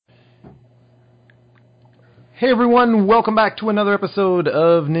Hey everyone, welcome back to another episode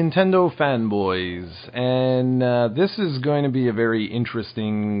of Nintendo Fanboys, and this is going to be a very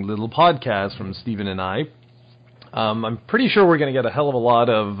interesting little podcast from Steven and I. I'm pretty sure we're going to get a hell of a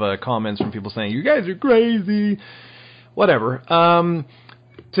lot of comments from people saying, you guys are crazy, whatever.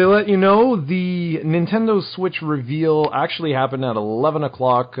 To let you know, the Nintendo Switch reveal actually happened at 11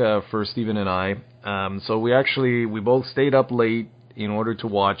 o'clock for Steven and I, so we both stayed up late in order to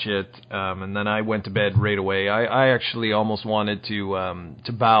watch it, and then I went to bed right away. I actually almost wanted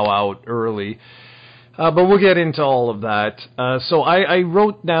to bow out early, but we'll get into all of that. So I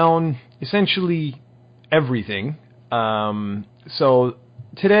wrote down essentially everything. So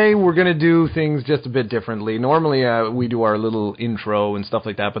today we're going to do things just a bit differently. Normally we do our little intro and stuff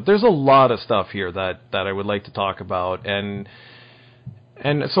like that, but there's a lot of stuff here that I would like to talk about, and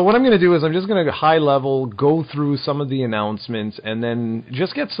so what I'm going to do is I'm just going to high level go through some of the announcements and then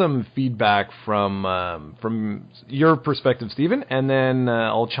just get some feedback from your perspective, Stephen, and then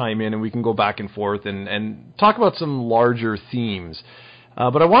I'll chime in and we can go back and forth and talk about some larger themes.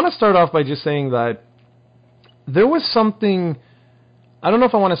 But I want to start off by just saying that there was something, I don't know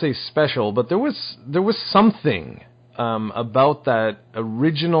if I want to say special, but there was something about that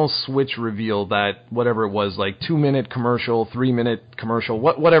original Switch reveal, that whatever it was, like 2-minute commercial, 3-minute commercial,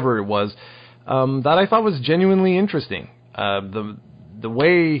 whatever it was, that I thought was genuinely interesting. The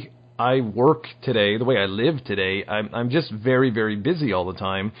way I work today, the way I live today, I'm just very, very busy all the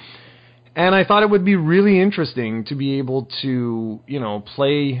time. And I thought it would be really interesting to be able to,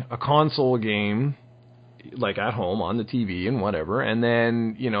 play a console game like at home on the TV and whatever, and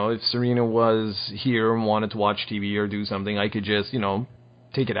then, if Serena was here and wanted to watch TV or do something, I could just,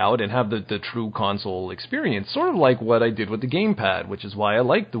 take it out and have the true console experience, sort of like what I did with the gamepad, which is why I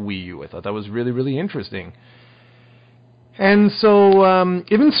liked the Wii U. I thought that was really, really interesting. And so,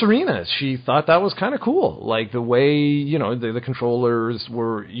 even Serena, she thought that was kind of cool. Like the way, the controllers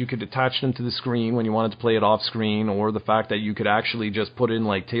were, you could attach them to the screen when you wanted to play it off screen, or the fact that you could actually just put in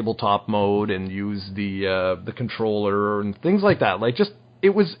like tabletop mode and use the controller and things like that. Like it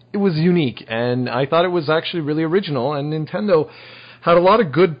was unique, and I thought it was actually really original, and Nintendo had a lot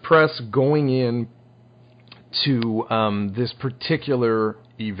of good press going in to this particular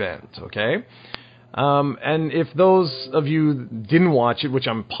event, okay? And if those of you didn't watch it, which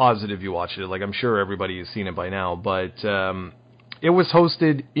I'm positive you watched it, like I'm sure everybody has seen it by now, but it was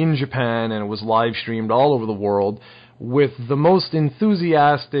hosted in Japan and it was live streamed all over the world with the most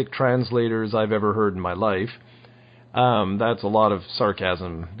enthusiastic translators I've ever heard in my life. That's a lot of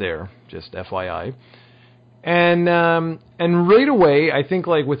sarcasm there, just FYI. And right away, I think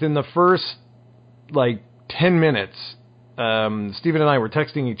like within the first 10 minutes, Steven and I were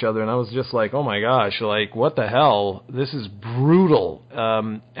texting each other, and I was just like, oh my gosh, like, what the hell? This is brutal.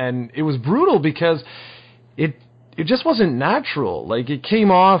 And it was brutal because it just wasn't natural. Like, it came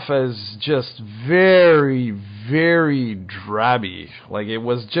off as just very, very drabby. Like, it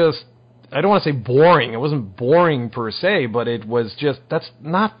was just, I don't want to say boring. It wasn't boring per se, but it was just, that's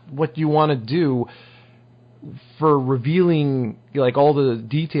not what you want to do for revealing like all the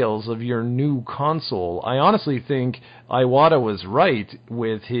details of your new console. I honestly think Iwata was right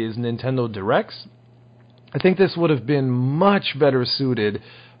with his Nintendo Directs. I think this would have been much better suited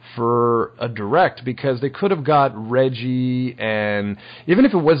for a Direct, because they could have got Reggie, and even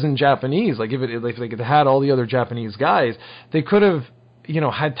if it wasn't Japanese, like if they could have had all the other Japanese guys, they could have,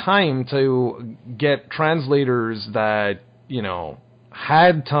 had time to get translators that,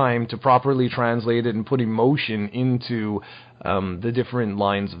 had time to properly translate it and put emotion into the different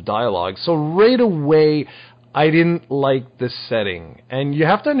lines of dialogue. So right away, I didn't like the setting. And you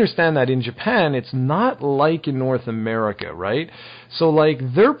have to understand that in Japan, it's not like in North America, right? So like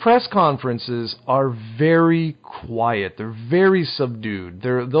their press conferences are very quiet. They're very subdued.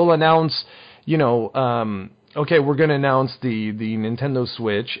 They'll announce, okay, we're going to announce the Nintendo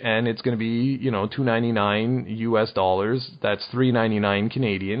Switch, and it's going to be, $299 US dollars. That's $399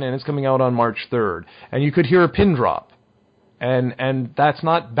 Canadian, and it's coming out on March 3rd. And you could hear a pin drop. And that's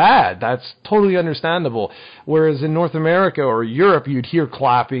not bad. That's totally understandable. Whereas in North America or Europe, you'd hear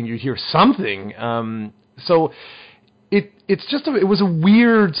clapping, you'd hear something. So it was a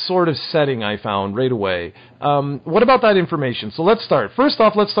weird sort of setting I found right away. What about that information? So let's start. First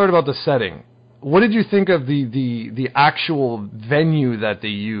off, let's start about the setting. What did you think of the actual venue that they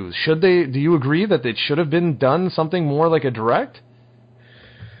used? Do you agree that it should have been done something more like a Direct?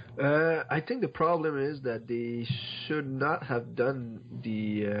 I think the problem is that they should not have done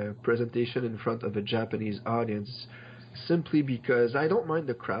the presentation in front of a Japanese audience, simply because I don't mind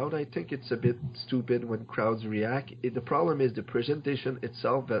the crowd. I think it's a bit stupid when crowds react. The problem is the presentation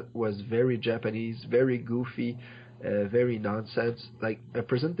itself that was very Japanese, very goofy, very nonsense. Like a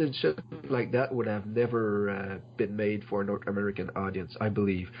presentation like that would have never been made for a North American audience, I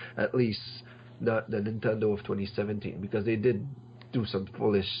believe. At least not the Nintendo of 2017, because they did do some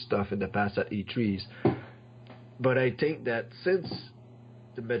foolish stuff in the past at E3s. But I think that since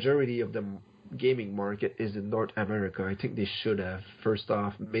the majority of the gaming market is in North America, I think they should have first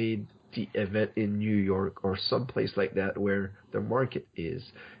off made the event in New York or someplace like that where the market is,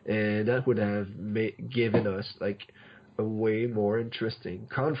 and that would have given us like a way more interesting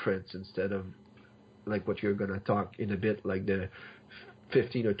conference instead of like what you're gonna talk in a bit, like the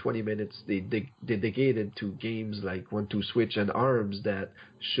 15 or 20 minutes they dedicated to games like 1-2 Switch and ARMS that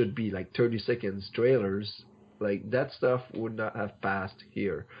should be like 30 seconds trailers. Like that stuff would not have passed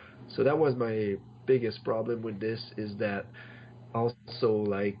here. So that was my biggest problem with this, is that also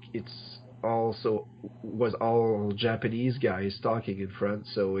like it's also was all Japanese guys talking in front,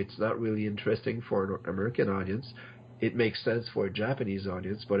 so it's not really interesting for a North American audience. It makes sense for a Japanese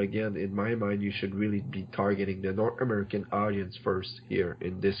audience, but again, in my mind, you should really be targeting the North American audience first here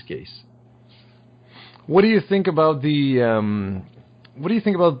in this case. What do you think about what do you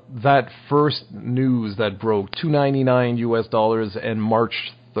think about that first news that broke $299 US and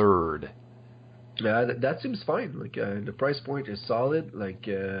March 3rd? Yeah, that seems fine. Like the price point is solid. Like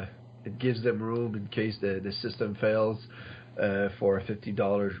it gives them room in case the system fails for a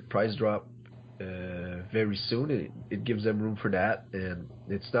 $50 price drop very soon. It gives them room for that, and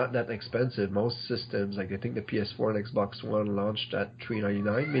it's not that expensive. Most systems, like I think the PS4 and Xbox One launched at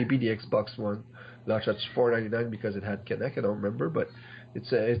 $399. Maybe the Xbox One launched at $499 because it had Kinect. I don't remember, but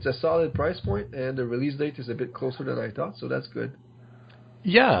it's a solid price point, and the release date is a bit closer than I thought, so that's good.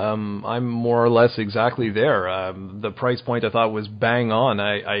 Yeah, I'm more or less exactly there. The price point I thought was bang on.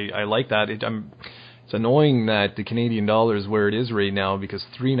 I like that. It's annoying that the Canadian dollar is where it is right now, because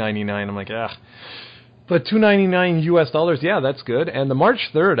 $3.99, I'm like, ah. But $2.99 US, yeah, that's good. And the March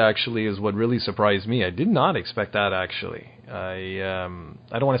 3rd actually is what really surprised me. I did not expect that, actually. I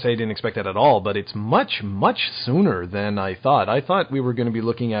don't want to say I didn't expect that at all, but it's much, much sooner than I thought. I thought we were going to be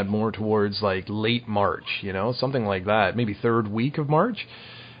looking at more towards like late March, something like that, maybe third week of March.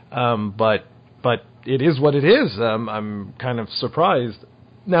 But it is what it is. I'm kind of surprised.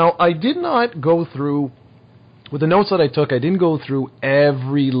 Now, I did not go through, with the notes that I took, I didn't go through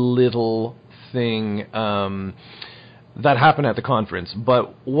every little thing that happened at the conference.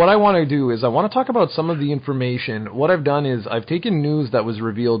 But what I want to do is I want to talk about some of the information. What I've done is I've taken news that was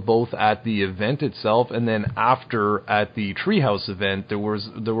revealed both at the event itself and then after at the Treehouse event. There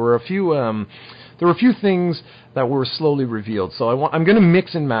were a few things that were slowly revealed. So I'm going to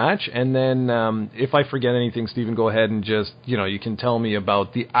mix and match, and then if I forget anything, Stephen, go ahead and just, you can tell me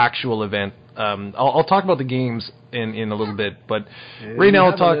about the actual event. I'll talk about the games in a little bit, but right now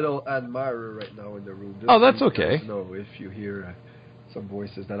I'll talk. A little admirer right now in the room. Oh, that's okay. No, if you hear some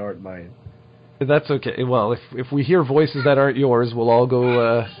voices that aren't mine. That's okay. Well, if we hear voices that aren't yours, we'll all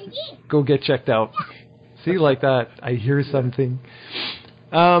go get checked out. See, like that, I hear something.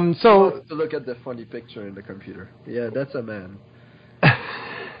 So to look at the funny picture in the computer. Yeah, that's a man.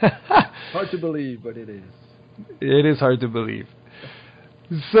 Hard to believe, but it is. It is hard to believe.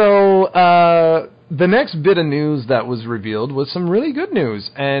 So the next bit of news that was revealed was some really good news,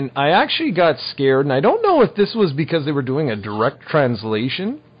 and I actually got scared, and I don't know if this was because they were doing a direct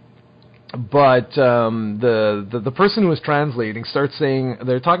translation, but the person who was translating starts saying,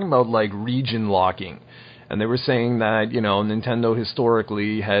 they're talking about like region locking. And they were saying that, Nintendo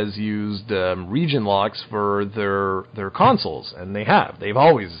historically has used region locks for their consoles, and they've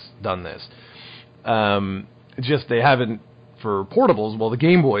always done this. Just they haven't for portables. Well, the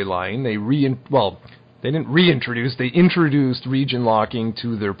Game Boy line, they didn't reintroduce. They introduced region locking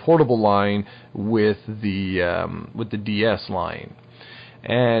to their portable line with the DS line.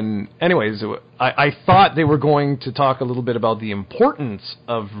 And anyways, I thought they were going to talk a little bit about the importance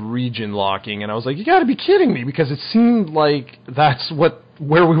of region locking, and I was like, you got to be kidding me, because it seemed like that's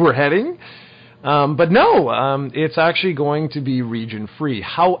where we were heading. But no, it's actually going to be region free.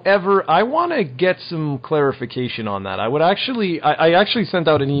 However, I want to get some clarification on that. I actually sent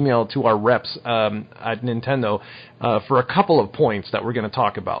out an email to our reps at Nintendo for a couple of points that we're going to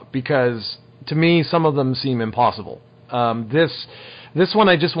talk about, because to me some of them seem impossible. This one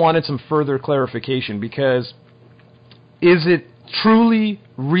I just wanted some further clarification, because is it truly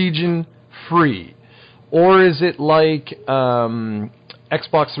region free, or is it like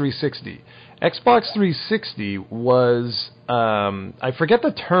Xbox 360. Xbox 360 was, I forget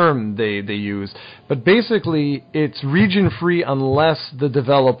the term they use, but basically it's region-free unless the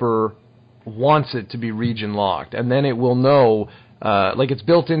developer wants it to be region-locked, and then it will know, like it's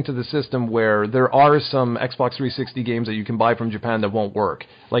built into the system where there are some Xbox 360 games that you can buy from Japan that won't work.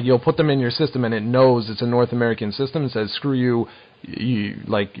 Like you'll put them in your system and it knows it's a North American system and says, screw you,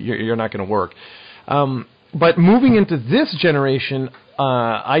 you're not going to work. But moving into this generation,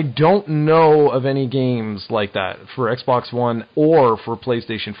 I don't know of any games like that for Xbox One or for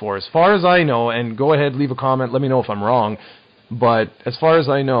PlayStation 4. As far as I know, and go ahead, leave a comment, let me know if I'm wrong, but as far as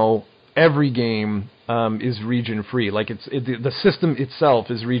I know, every game is region-free. Like the system itself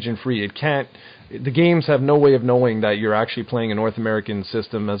is region-free. The games have no way of knowing that you're actually playing a North American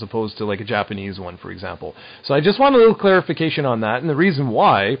system as opposed to like a Japanese one, for example. So I just want a little clarification on that, and the reason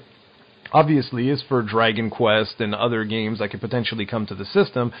why, obviously, is for Dragon Quest and other games that could potentially come to the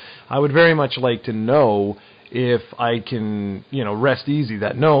system. I would very much like to know if I can, rest easy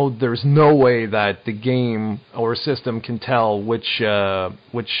that no, there's no way that the game or system can tell which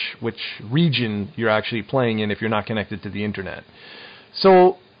region you're actually playing in if you're not connected to the internet.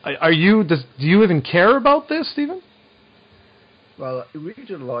 So, do you even care about this, Stephen? Well,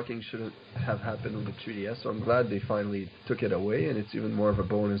 region locking shouldn't have happened with the 3DS, so I'm glad they finally took it away, and it's even more of a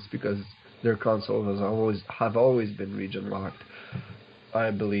bonus because their consoles have always been region locked. I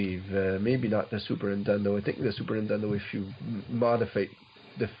believe maybe not the Super Nintendo. I think the Super Nintendo, if you modify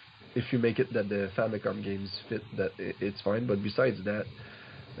if you make it that the Famicom games fit, that it's fine. But besides that,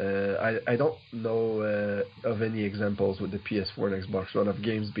 I don't know of any examples with the PS4 and Xbox One of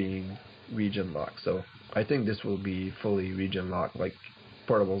games being region locked. So I think this will be fully region locked, like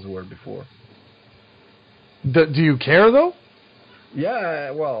portables were before. Do you care though?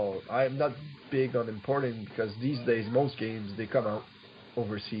 Yeah, well, I'm not big on importing because these days most games they come out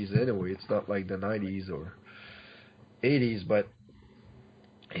overseas anyway. It's not like the 90s or 80s, but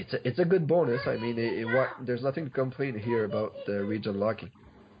it's a good bonus. I mean, there's nothing to complain here about the region locking.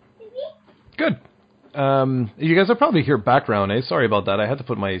 Good. You guys are probably hear background, eh? Sorry about that. I had to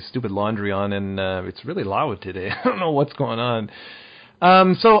put my stupid laundry on, and it's really loud today. I don't know what's going on.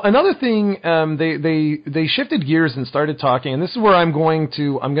 So another thing, they shifted gears and started talking, and this is where I'm going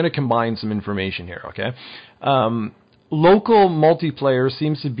to combine some information here, okay? Local multiplayer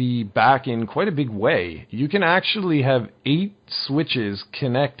seems to be back in quite a big way. You can actually have 8 switches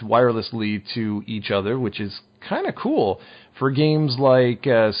connect wirelessly to each other, which is kind of cool for games like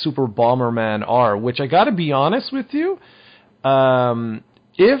Super Bomberman R, which I gotta be honest with you,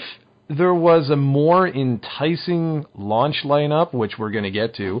 if there was a more enticing launch lineup, which we're going to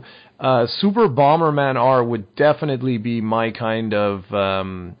get to, Super Bomberman R would definitely be my kind of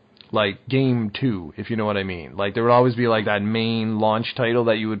like game 2, if you know what I mean. Like there would always be like that main launch title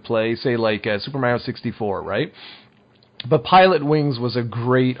that you would play, say like Super Mario 64, right? But Pilot Wings was a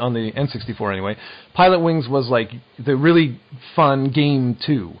great, on the N64 anyway, Pilot Wings was like the really fun game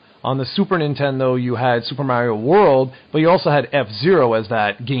 2. On the Super Nintendo, you had Super Mario World, but you also had F-Zero as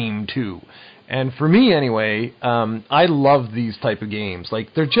that game 2. And for me, anyway, I love these type of games.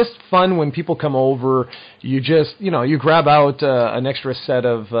 Like, they're just fun when people come over. You just, you grab out an extra set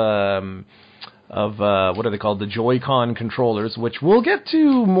of what are they called? The Joy-Con controllers, which we'll get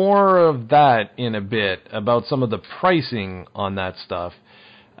to more of that in a bit, about some of the pricing on that stuff.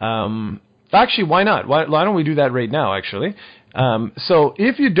 Actually, why not? Why don't we do that right now, actually? So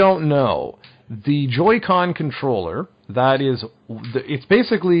if you don't know, the Joy-Con controller, it's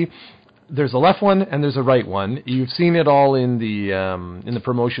basically, there's a left one and there's a right one. You've seen it all in the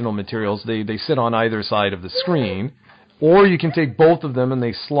promotional materials. They sit on either side of the screen, or you can take both of them and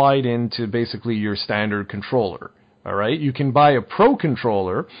they slide into basically your standard controller. All right, you can buy a Pro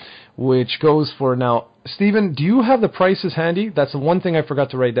controller, which goes for, now, Stephen, do you have the prices handy? That's the one thing I forgot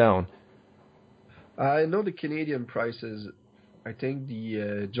to write down. I know the Canadian prices. I think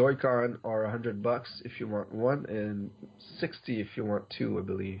the Joy-Con are $100 if you want one, and $60 if you want two, I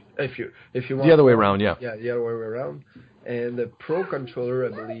believe. If you want the other way around, yeah. Yeah, the other way around. And the Pro controller, I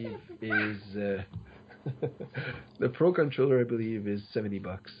believe, is the Pro controller, I believe, is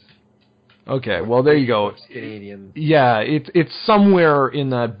 $70. Okay, well there you go. Canadian. Yeah, it's somewhere in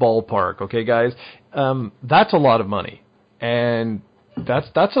that ballpark. Okay, guys, that's a lot of money, and that's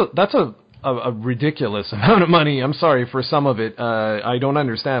a ridiculous amount of money. I'm sorry for some of it. I don't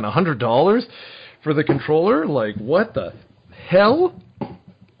understand. $100 for the controller? Like, what the hell?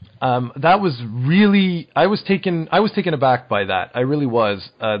 That was really, I was taken aback by that. I really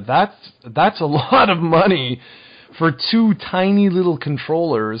was. That's a lot of money for 2 tiny little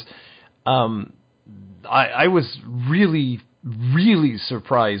controllers. I was really really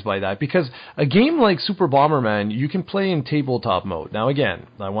surprised by that, because a game like Super Bomberman you can play in tabletop mode. Now again,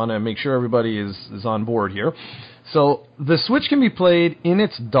 I want to make sure everybody is on board here. So the Switch can be played in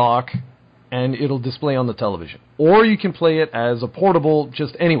its dock and it'll display on the television. Or you can play it as a portable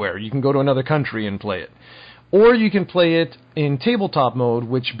just anywhere. You can go to another country and play it. Or you can play it in tabletop mode,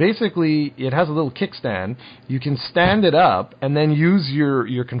 which basically, it has a little kickstand. You can stand it up and then use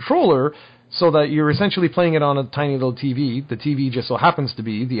your controller so that you're essentially playing it on a tiny little TV. The TV just so happens to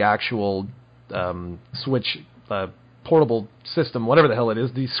be the actual Switch portable system, whatever the hell it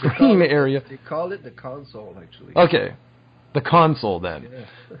is, the screen area. They call it the console, actually. Okay. The console, then. Yeah.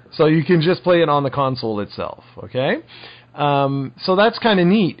 So you can just play it on the console itself, okay? So that's kind of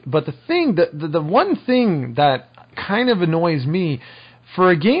neat. But the one thing that kind of annoys me,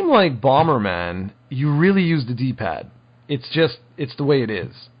 for a game like Bomberman, you really use the D-pad. It's the way it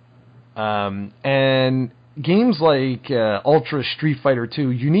is. And games like Ultra Street Fighter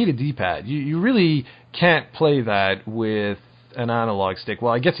 2, you need a D-pad. You really can't play that with an analog stick.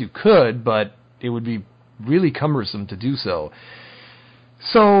 Well, I guess you could, but it would be really cumbersome to do so.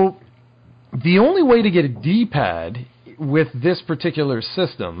 So the only way to get a D-pad with this particular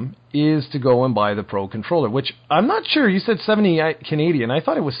system is to go and buy the Pro Controller, which I'm not sure. You said 70 Canadian. I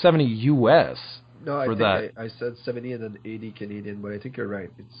thought it was 70 US. No, I for think that. I said 70 and then 80 Canadian, but I think you're right.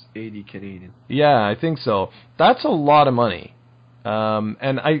 It's 80 Canadian. Yeah, I think so. That's a lot of money.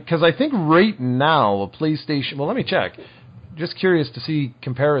 Because I think right now a PlayStation. Well, let me check. Just curious to see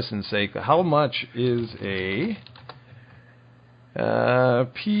comparison's sake. How much is a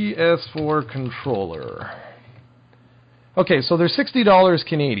PS4 controller? Okay, so they're $60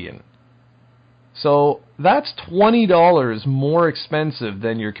 Canadian. So that's $20 more expensive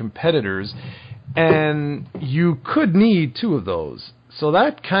than your competitors, and you could need two of those. So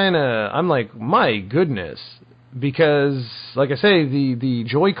that kind of, I'm like, my goodness. Because, like I say, the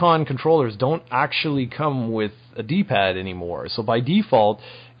Joy-Con controllers don't actually come with a D-pad anymore. So by default,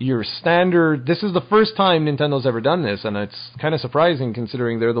 your standard... This is the first time Nintendo's ever done this, and it's kind of surprising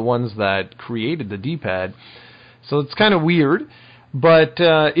considering they're the ones that created the D-pad. So it's kind of weird. But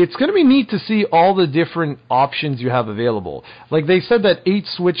it's going to be neat to see all the different options you have available. Like they said that 8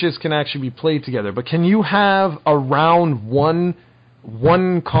 Switches can actually be played together, but can you have around one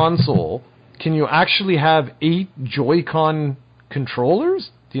console... Can you actually have 8 Joy-Con controllers?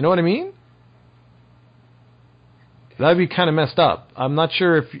 Do you know what I mean? That'd be kind of messed up. I'm not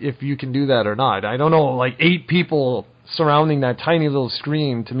sure if you can do that or not. I don't know, like 8 people surrounding that tiny little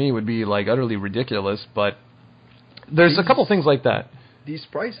screen to me would be like utterly ridiculous, but there's a couple things like that. These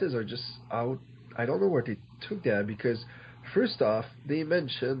prices are just out. I don't know where they took that, because first off, they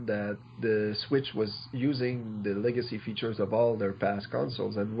mentioned that the Switch was using the legacy features of all their past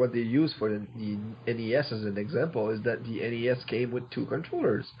consoles, and what they used for the NES as an example is that the NES came with 2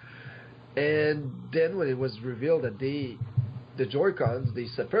 controllers. And then when it was revealed that the Joy-Cons, they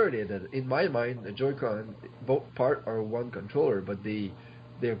separated it. In my mind, the Joy-Con, both part are 1 controller, but they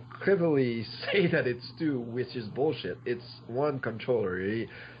cleverly say that it's 2, which is bullshit. It's 1 controller.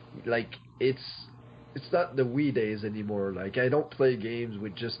 Like, it's not the Wii days anymore. Like, I don't play games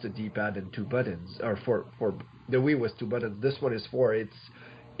with just a D-pad and 2 buttons. Or for the Wii was 2 buttons. This one is 4.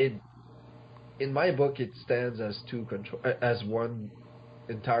 In my book, it stands as as 1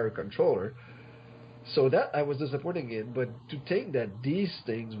 entire controller. So that I was disappointing in. But to think that these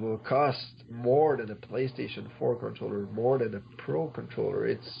things will cost more than a PlayStation 4 controller, more than a Pro controller,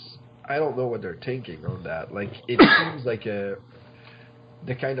 I don't know what they're thinking on that. Like, it seems like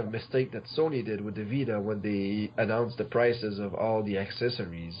the kind of mistake that Sony did with the Vita when they announced the prices of all the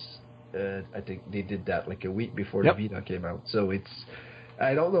accessories. I think they did that like a week before the Vita came out. So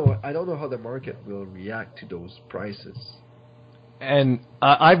I don't know how the market will react to those prices. And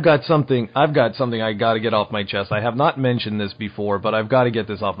I've got something I got to get off my chest. I have not mentioned this before, but I've got to get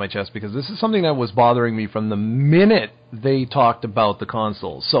this off my chest because this is something that was bothering me from the minute they talked about the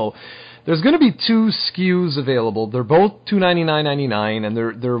consoles. So there's going to be 2 SKUs available. They're both $299.99, and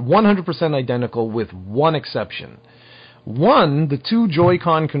they're 100% identical with one exception. One, the 2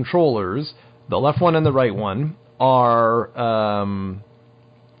 Joy-Con controllers, the left one and the right one, are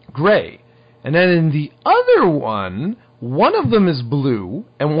gray. And then in the other one of them is blue,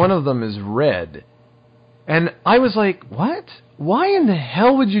 and one of them is red. And I was like, what? Why in the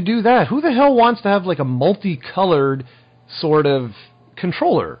hell would you do that? Who the hell wants to have like a multicolored sort of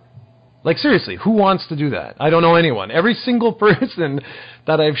controller? Like, seriously, who wants to do that? I don't know anyone. Every single person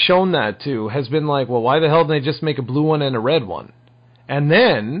that I've shown that to has been like, well, why the hell didn't they just make a blue one and a red one? And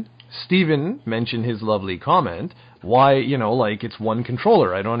then Steven mentioned his lovely comment, why, like, it's 1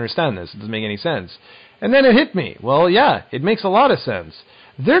 controller. I don't understand this. It doesn't make any sense. And then it hit me. Well, yeah, it makes a lot of sense.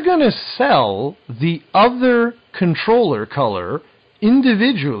 They're going to sell the other controller color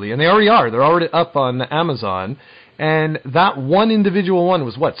individually, and they already are. They're already up on Amazon. And that one individual one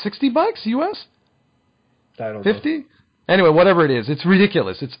was what, $60 US? I don't 50? know. Anyway, whatever it is, it's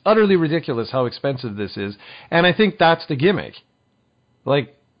ridiculous. It's utterly ridiculous how expensive this is. And I think that's the gimmick.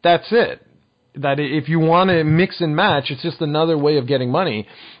 Like, that's it. That if you want to mix and match, it's just another way of getting money.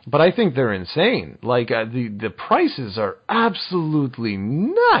 But I think they're insane. Like, the prices are absolutely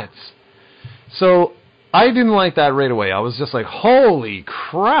nuts. So I didn't like that right away. I was just like, holy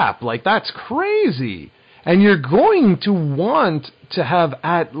crap, like, that's crazy. And you're going to want to have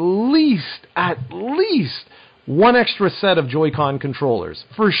at least one extra set of Joy-Con controllers.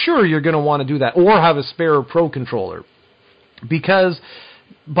 For sure you're going to want to do that. Or have a spare Pro controller. Because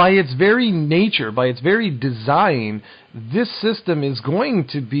by its very nature, by its very design, this system is going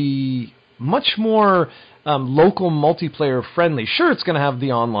to be much more local multiplayer friendly. Sure, it's going to have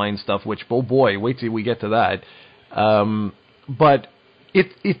the online stuff, which, oh boy, wait till we get to that. But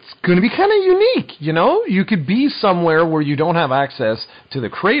it's going to be kind of unique, you know? You could be somewhere where you don't have access to the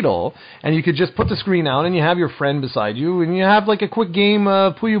cradle, and you could just put the screen out, and you have your friend beside you, and you have like a quick game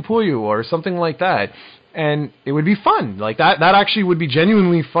of Puyo Puyo or something like that. And it would be fun. Like, that actually would be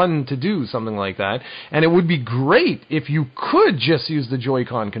genuinely fun to do, something like that. And it would be great if you could just use the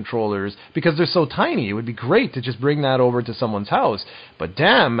Joy-Con controllers, because they're so tiny. It would be great to just bring that over to someone's house. But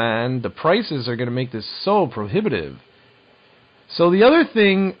damn, man, the prices are going to make this so prohibitive. So the other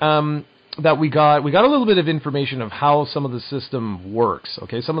thing that we got a little bit of information of how some of the system works,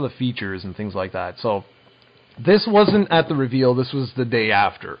 okay, some of the features and things like that. So this wasn't at the reveal, this was the day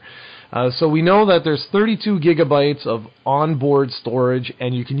after. So we know that there's 32 gigabytes of onboard storage,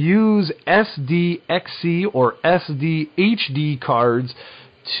 and you can use SDXC or SDHD cards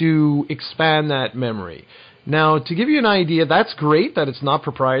to expand that memory. Now, to give you an idea, that's great that it's not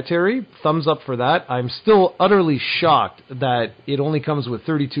proprietary. Thumbs up for that. I'm still utterly shocked that it only comes with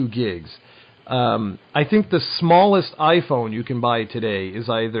 32 gigs. I think the smallest iPhone you can buy today is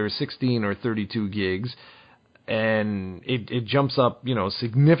either 16 or 32 gigs. And it jumps up, you know,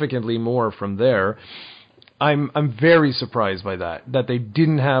 significantly more from there. I'm very surprised by that they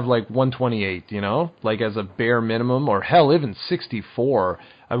didn't have like 128, you know, like as a bare minimum, or hell, even 64.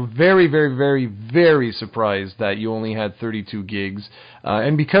 I'm very, very, very, very surprised that you only had 32 gigs.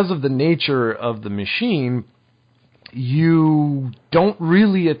 And because of the nature of the machine, you don't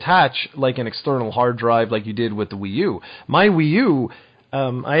really attach like an external hard drive like you did with the Wii U. My Wii U,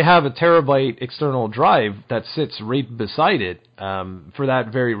 I have a terabyte external drive that sits right beside it for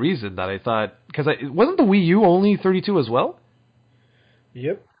that very reason that I thought, because wasn't the Wii U only 32 as well?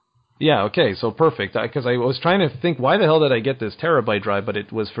 Yep. Yeah, okay, so perfect. Because I was trying to think, why the hell did I get this terabyte drive, but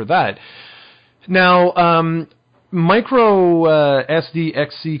it was for that. Now, micro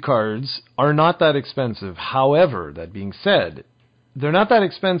SDXC cards are not that expensive. However, that being said, they're not that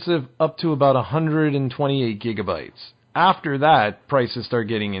expensive up to about 128 gigabytes. After that, prices start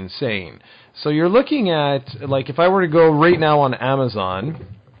getting insane. So you're looking at, like, if I were to go right now on Amazon,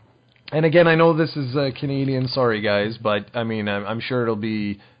 and again, I know this is Canadian, sorry guys, but I mean, I'm sure it'll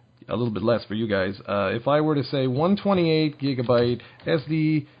be a little bit less for you guys. If I were to say 128 gigabyte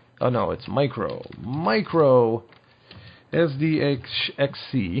SD, oh no, it's micro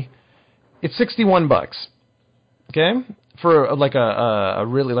SDXC, it's $61. Okay? For like a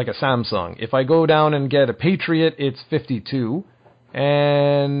really like a Samsung. If I go down and get a Patriot, it's 52.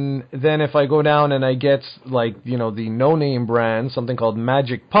 And then if I go down and I get like, you know, the no-name brand, something called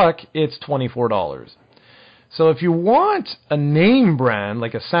Magic Puck, it's $24. So if you want a name brand,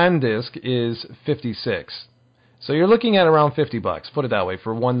 like a SanDisk, is 56. So you're looking at around $50, put it that way,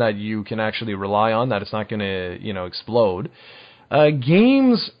 for one that you can actually rely on, that it's not going to, you know, explode.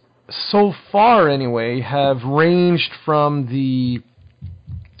 Games so far anyway have ranged from the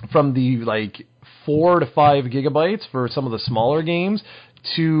like 4 to 5 gigabytes for some of the smaller games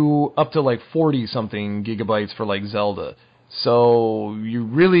to up to like 40 something gigabytes for like Zelda. So you're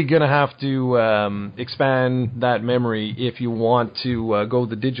really gonna have to expand that memory if you want to go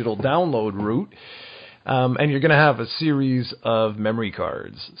the digital download route. And you're gonna have a series of memory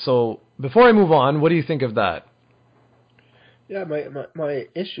cards. So before I move on, what do you think of that? Yeah, my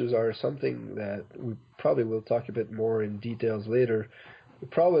issues are something that we probably will talk a bit more in details later. The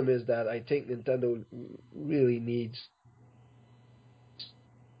problem is that I think Nintendo really needs,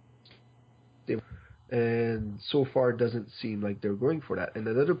 and so far it doesn't seem like they're going for that. And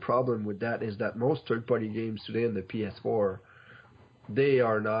another problem with that is that most third-party games today on the PS4, they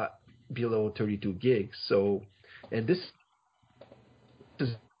are not below 32 gigs. So, and this is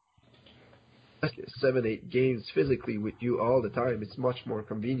 7, 8 games physically with you all the time. It's much more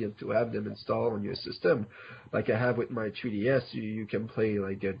convenient to have them installed on your system. Like I have with my 3DS, you can play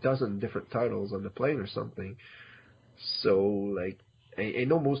like a dozen different titles on the plane or something. So like I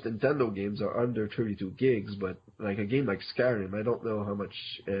know most Nintendo games are under 32 gigs, but like a game like Skyrim, I don't know how much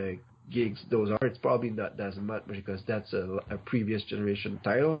gigs those are. It's probably not as much because that's a previous generation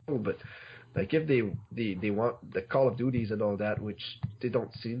title, but like if they want the Call of Duties and all that, which they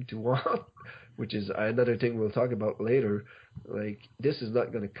don't seem to want, which is another thing we'll talk about later. Like this is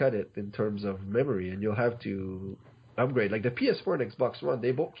not going to cut it in terms of memory, and you'll have to upgrade. Like the PS4 and Xbox One,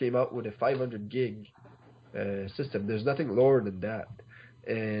 they both came out with a 500 gig system. There's nothing lower than that,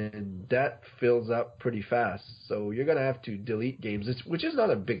 and that fills up pretty fast. So you're gonna have to delete games, which is not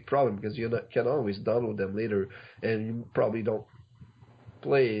a big problem because can always download them later, and you probably don't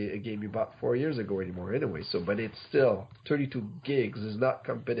play a game you bought 4 years ago anymore anyway. So, but it's still 32 gigs is not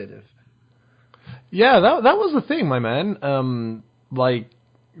competitive. Yeah, that was the thing, my man. Like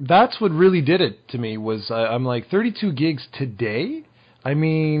that's what really did it to me was I'm like 32 gigs today. I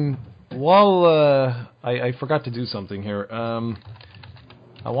mean, well, I forgot to do something here.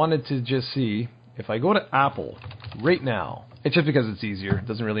 I wanted to just see if I go to Apple right now. It's just because it's easier. It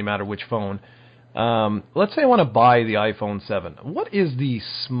doesn't really matter which phone. Let's say I want to buy the iPhone 7. What is the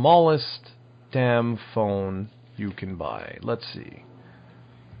smallest damn phone you can buy? Let's see.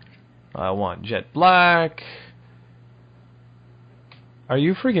 I want jet black. Are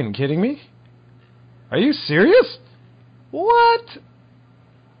you freaking kidding me? Are you serious? What?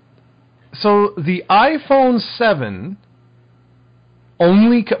 So the iPhone 7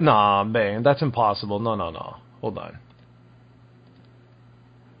 only... Nah, man, that's impossible. No. Hold on.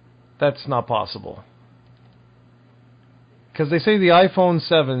 That's not possible. Because they say the iPhone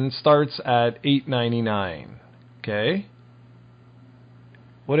 7 starts at $899. Okay?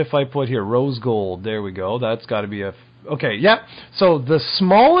 What if I put here rose gold? There we go. That's got to be a... Okay, yeah. So the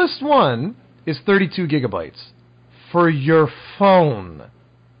smallest one is 32 gigabytes for your phone.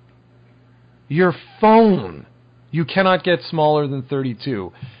 Your phone. You cannot get smaller than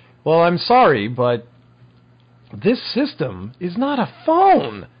 32. Well, I'm sorry, but this system is not a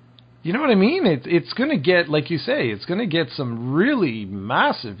phone. You know what I mean? It's going to get, like you say, it's going to get some really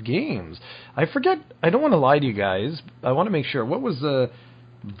massive games. I forget, I don't want to lie to you guys. I want to make sure. What was the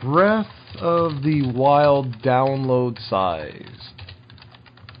Breath of the Wild download size?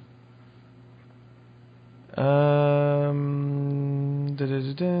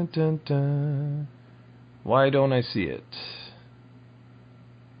 Why don't I see it?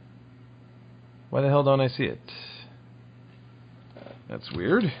 Why the hell don't I see it? That's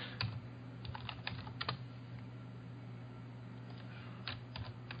weird.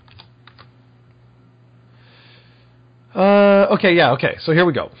 Okay, so here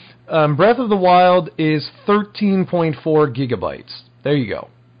we go. Breath of the Wild is 13.4 gigabytes. There you go.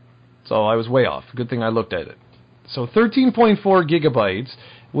 So I was way off. Good thing I looked at it. So 13.4 gigabytes,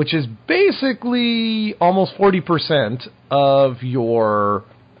 which is basically almost 40% of your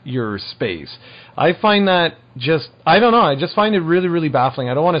space. I find that I don't know, I just find it really, really baffling.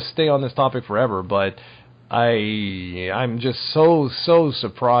 I don't want to stay on this topic forever, but I'm just so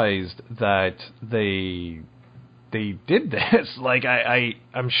surprised that they did this. Like,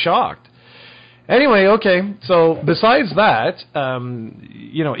 I'm shocked. Anyway, okay, so besides that,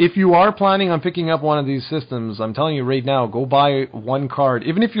 if you are planning on picking up one of these systems, I'm telling you right now, go buy one card.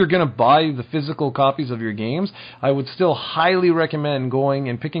 Even if you're going to buy the physical copies of your games, I would still highly recommend going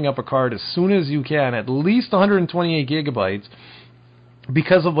and picking up a card as soon as you can, at least 128 gigabytes,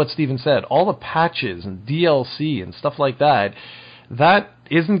 because of what Steven said. All the patches and DLC and stuff like that, that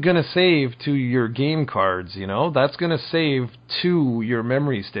isn't going to save to your game cards, That's going to save to your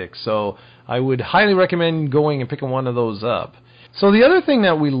memory stick. So I would highly recommend going and picking one of those up. So the other thing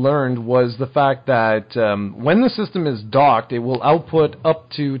that we learned was the fact that when the system is docked, it will output up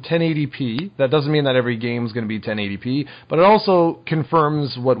to 1080p. That doesn't mean that every game is going to be 1080p, but it also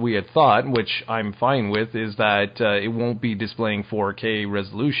confirms what we had thought, which I'm fine with, is that it won't be displaying 4K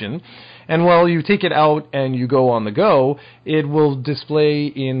resolution. And while you take it out and you go on the go, it will display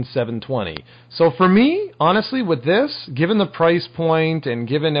in 720. So for me, honestly, with this, given the price point and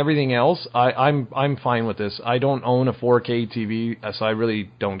given everything else, I'm fine with this. I don't own a 4K TV, so I really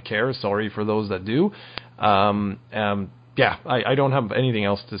don't care. Sorry for those that do. I don't have anything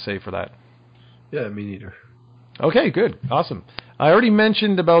else to say for that. Yeah, me neither. Okay, good. Awesome. I already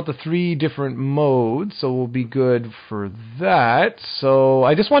mentioned about the 3 different modes, so we'll be good for that. So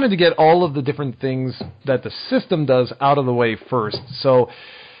I just wanted to get all of the different things that the system does out of the way first. So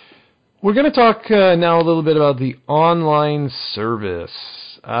we're going to talk now a little bit about the online service.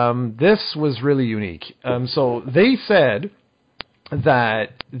 This was really unique. So they said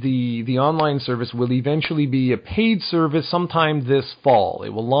that the online service will eventually be a paid service sometime this fall. It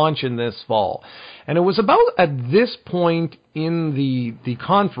will launch in this fall. And it was about at this point in the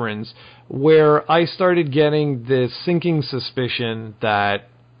conference where I started getting this sinking suspicion that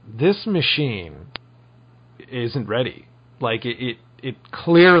this machine isn't ready. Like, it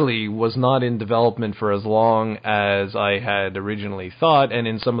clearly was not in development for as long as I had originally thought, and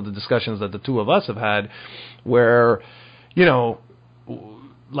in some of the discussions that the two of us have had, where, you know,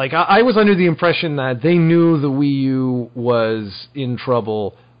 like, I was under the impression that they knew the Wii U was in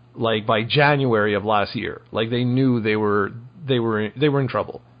trouble, like, by January of last year. Like, they knew they were in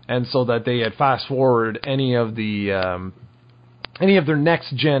trouble, and so that they had fast forward any of their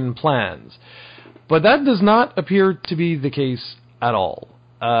next gen plans. But that does not appear to be the case at all.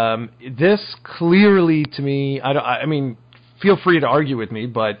 This clearly, to me, I mean, feel free to argue with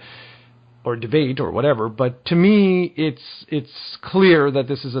me, or debate or whatever, but to me, it's clear that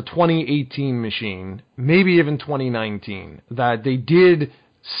this is a 2018 machine, maybe even 2019, that they did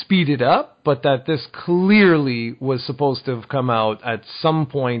speed it up, but that this clearly was supposed to have come out at some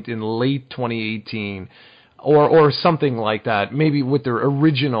point in late 2018, or something like that, maybe with their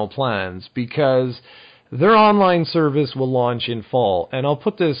original plans, because their online service will launch in fall. And I'll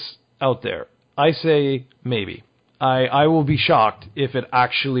put this out there. I say maybe. I will be shocked if it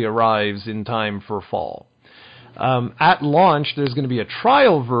actually arrives in time for fall. At launch, there's going to be a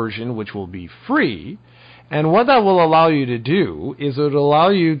trial version, which will be free. And what that will allow you to do is it will allow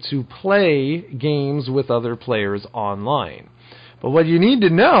you to play games with other players online. But what you need to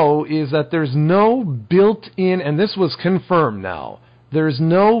know is that there's no built-in, and this was confirmed now, there's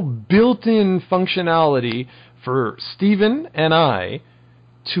no built-in functionality for Steven and I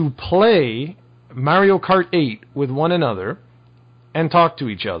to play Mario Kart 8 with one another and talk to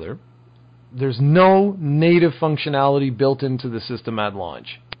each other. There's no native functionality built into the system at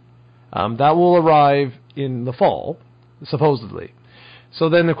launch. That will arrive in the fall, supposedly. So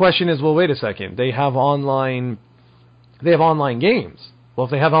then the question is, well, wait a second. They have online games. Well,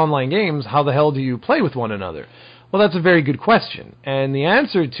 if they have online games, how the hell do you play with one another? Well, that's a very good question. And the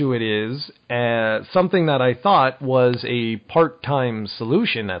answer to it is something that I thought was a part-time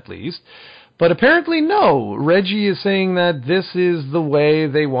solution, at least. But apparently, no. Reggie is saying that this is the way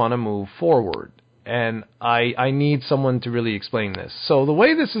they want to move forward. And I need someone to really explain this. So the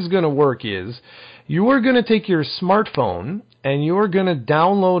way this is going to work is you are going to take your smartphone and you are going to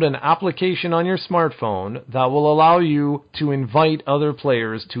download an application on your smartphone that will allow you to invite other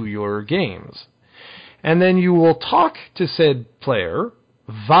players to your games. And then you will talk to said player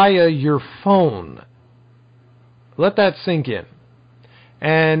via your phone. Let that sink in.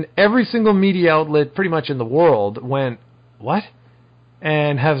 And every single media outlet pretty much in the world went, what?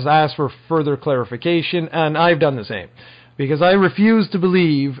 And has asked for further clarification, and I've done the same. Because I refuse to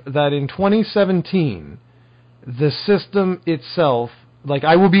believe that in 2017, the system itself, like,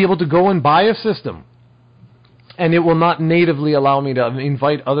 I will be able to go and buy a system, and it will not natively allow me to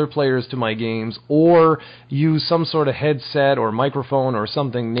invite other players to my games or use some sort of headset or microphone or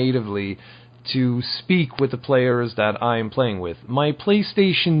something natively to speak with the players that I'm playing with. My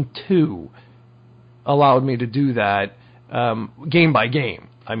PlayStation 2 allowed me to do that game by game.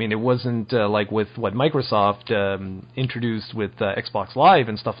 I mean, it wasn't like with what Microsoft introduced with Xbox Live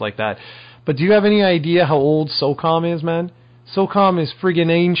and stuff like that. But do you have any idea how old SOCOM is, man? SOCOM is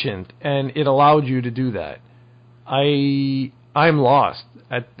friggin' ancient, and it allowed you to do that. I'm lost.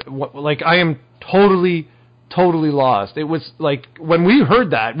 I am totally lost. It was like, when we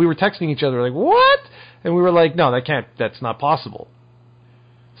heard that, we were texting each other like, what? And we were like, no, that's not possible.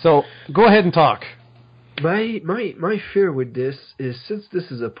 So, go ahead and talk. My fear with this is, since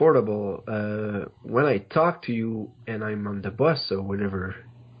this is a portable, when I talk to you and I'm on the bus or whatever,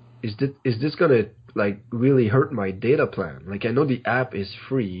 is this gonna, like, really hurt my data plan? Like, I know the app is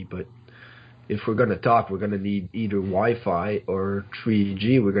free, but if we're gonna talk, we're gonna need either Wi-Fi or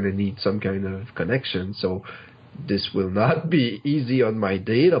 3G. We're gonna need some kind of connection. So this will not be easy on my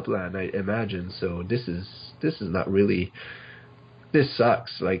data plan, I imagine. So this is not really. This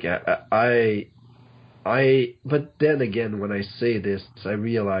sucks. Like, but then again, when I say this, I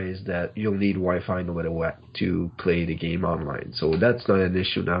realize that you'll need Wi-Fi no matter what to play the game online. So that's not an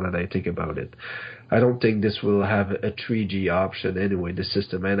issue now that I think about it. I don't think this will have a 3G option anyway, the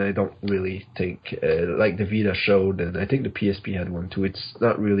system, and I don't really think, like the Vita showed, and I think the PSP had one too, it's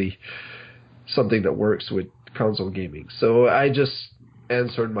not really something that works with console gaming. So I just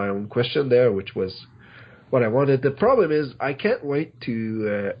answered my own question there, which was what I wanted. The problem is I can't wait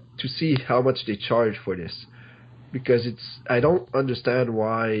to see how much they charge for this. because I don't understand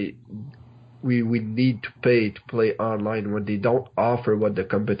why we need to pay to play online when they don't offer what the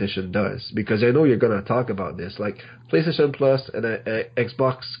competition does. Because I know you're gonna talk about this. Like PlayStation Plus and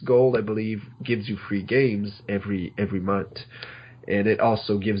Xbox Gold, I believe, gives you free games every month, and it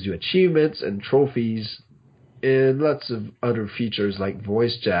also gives you achievements and trophies and lots of other features like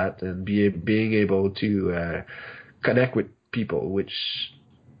voice chat and being able to connect with people, which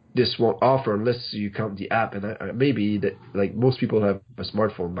this won't offer unless you count the app. And maybe that, like, most people have a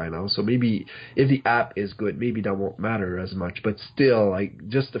smartphone by now, so maybe if the app is good, maybe that won't matter as much. But still, like,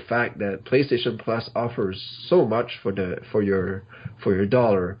 just the fact that PlayStation Plus offers so much for your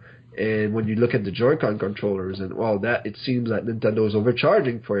dollar. And when you look at the Joy-Con controllers, and well, that it seems that Nintendo's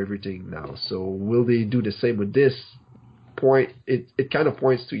overcharging for everything now. So will they do the same with this? It kind of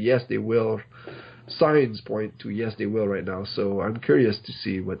points to yes, they will. Signs point to yes, they will right now. So I'm curious to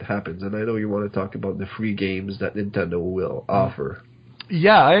see what happens. And I know you want to talk about the free games that Nintendo will offer.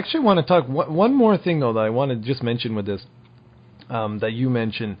 Yeah, I actually want to talk one more thing though that I want to just mention with this that you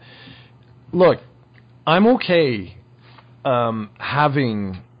mentioned. Look, I'm okay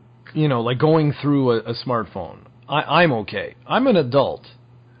having, like going through a smartphone. I'm okay. I'm an adult,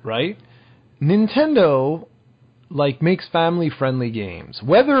 right? Nintendo makes family-friendly games.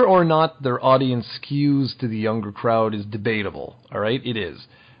 Whether or not their audience skews to the younger crowd is debatable, all right? It is.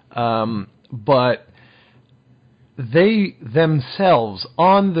 But they themselves,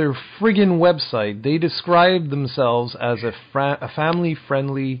 on their friggin' website, they describe themselves as a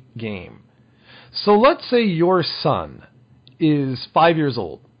family-friendly game. So let's say your son is 5 years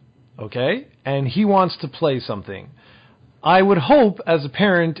old, okay? And he wants to play something. I would hope, as a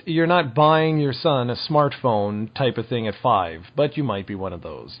parent, you're not buying your son a smartphone type of thing at 5, but you might be one of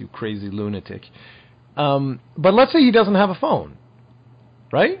those, you crazy lunatic. But let's say he doesn't have a phone,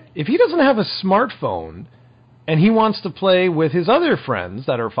 right? If he doesn't have a smartphone and he wants to play with his other friends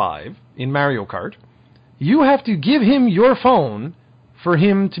that are 5 in Mario Kart, you have to give him your phone for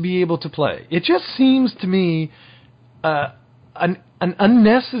him to be able to play. It just seems to me an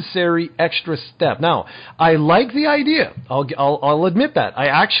unnecessary extra step. Now, I like the idea. I'll admit that. I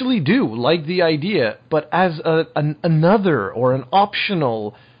actually do like the idea, but as another or an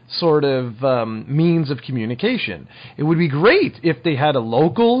optional sort of means of communication. It would be great if they had a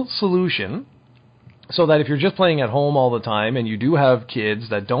local solution so that if you're just playing at home all the time and you do have kids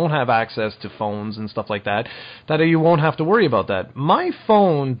that don't have access to phones and stuff like that, that you won't have to worry about that. My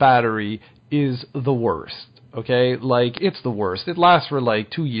phone battery is the worst. Okay, it's the worst. It lasts for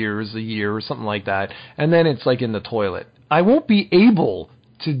 2 years, a year, or something like that, and then it's in the toilet. I won't be able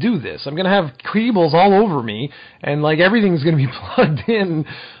to do this. I'm going to have cables all over me, and everything's going to be plugged in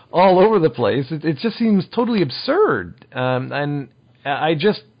all over the place. It just seems totally absurd, and I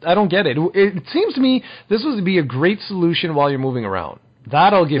don't get it. It seems to me this would be a great solution while you're moving around.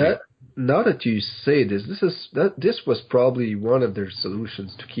 That I'll give you. Now that you say this was probably one of their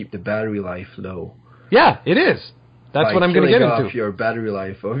solutions to keep the battery life low. Yeah, it is. That's what I'm going to get into. Off your battery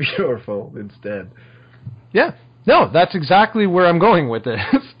life of your phone instead. Yeah. No, that's exactly where I'm going with this,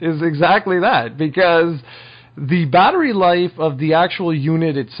 is exactly that. Because the battery life of the actual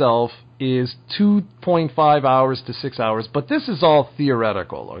unit itself is 2.5 hours to 6 hours, but this is all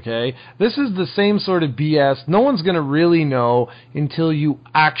theoretical, okay? This is the same sort of BS. No one's going to really know until you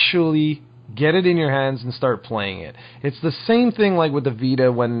actually get it in your hands and start playing it. It's the same thing with the Vita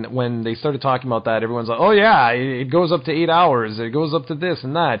when they started talking about that. Everyone's like, oh yeah, it goes up to 8 hours. It goes up to this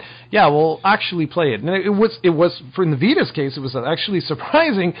and that. Yeah, well, actually play it. And it was for in the Vita's case, it was actually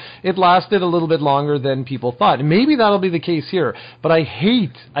surprising. It lasted a little bit longer than people thought. And maybe that'll be the case here. But I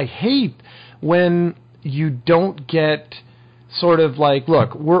hate when you don't get sort of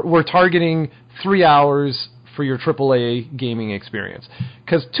look, we're targeting 3 hours for your AAA gaming experience.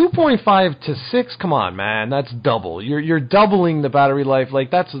 Because 2.5 to 6, come on, man, that's double. You're doubling the battery life.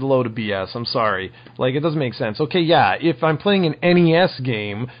 That's a load of BS. I'm sorry. It doesn't make sense. Okay, yeah, if I'm playing an NES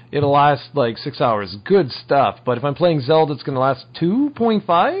game, it'll last 6 hours. Good stuff. But if I'm playing Zelda, it's going to last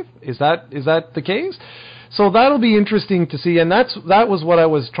 2.5? Is that the case? So that'll be interesting to see, and that was what I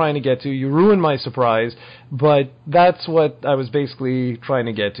was trying to get to. You ruined my surprise, but that's what I was basically trying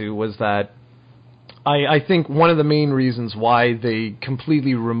to get to, was that I think one of the main reasons why they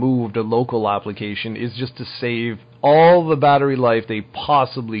completely removed a local application is just to save all the battery life they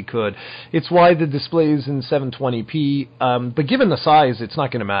possibly could. It's why the display is in 720p, but given the size, it's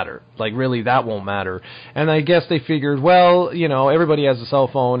not going to matter. Really, that won't matter. And I guess they figured, well, everybody has a cell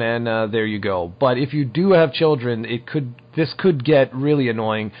phone, and there you go. But if you do have children, this could get really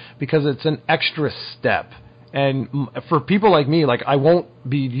annoying because it's an extra step. And for people like me, I won't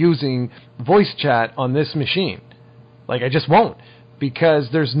be using voice chat on this machine. Like, I just won't, because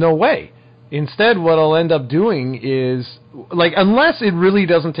there's no way. Instead, what I'll end up doing is, like, unless it really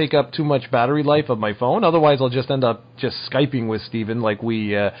doesn't take up too much battery life of my phone, otherwise I'll just end up just Skyping with Steven like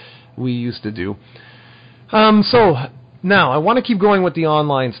we used to do. So, now, I want to keep going with the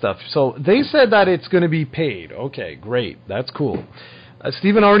online stuff. So, they said that it's going to be paid. Okay, great. That's cool.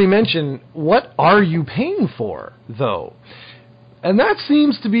 Steven already mentioned, what are you paying for, though? And that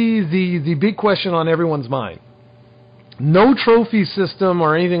seems to be the big question on everyone's mind. No trophy system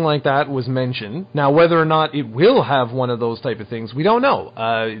or anything like that was mentioned. Now, whether or not it will have one of those type of things, we don't know.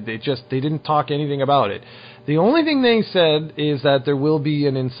 They didn't talk anything about it. The only thing they said is that there will be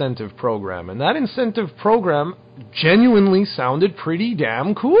an incentive program, and that incentive program genuinely sounded pretty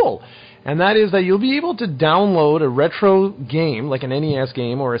damn cool. And that is that you'll be able to download a retro game, like an NES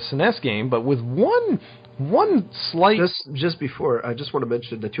game or a SNES game, but with one slight... Just before, I just want to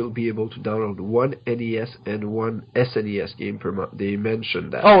mention that you'll be able to download one NES and one SNES game per month. They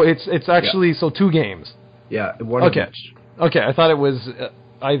mentioned that. Oh, it's actually, so 2 games. Yeah, one of each. Okay, I thought it was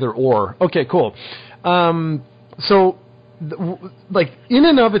either or. Okay, cool. So, like, in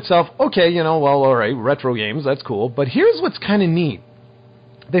and of itself, okay, well, all right, retro games, that's cool. But here's what's kind of neat.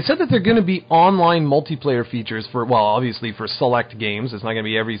 They said that they're going to be online multiplayer features for, well, obviously for select games. It's not going to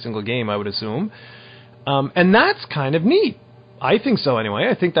be every single game, I would assume. And that's kind of neat. I think so, anyway.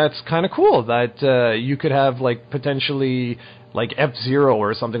 I think that's kind of cool that you could have, like, potentially, like, F-Zero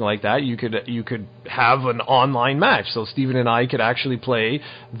or something like that. You could have an online match. So Steven and I could actually play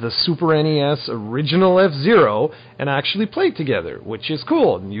the Super NES original F-Zero and actually play together, which is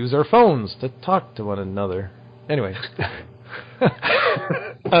cool, and use our phones to talk to one another. Anyway.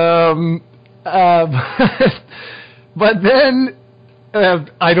 But then...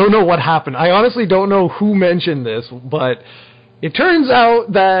 I don't know what happened. I honestly don't know who mentioned this, but it turns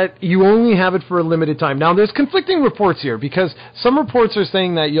out that you only have it for a limited time. Now, there's conflicting reports here, because some reports are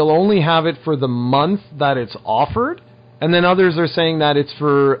saying that you'll only have it for the month that it's offered, and then others are saying that it's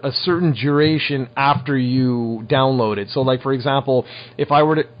for a certain duration after you download it. So, like, for example, if I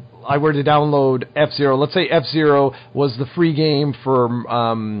were to download F-Zero. Let's say F-Zero was the free game for,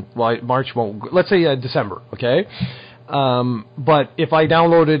 March won't, let's say December, okay? But if I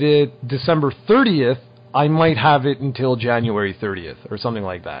downloaded it December 30th, I might have it until January 30th or something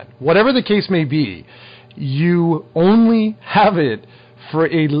like that. Whatever the case may be, you only have it for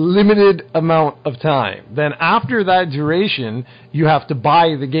a limited amount of time. Then after that duration, you have to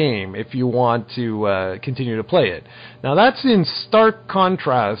buy the game if you want to continue to play it. Now that's in stark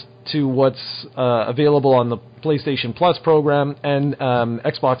contrast to what's available on the PlayStation Plus program and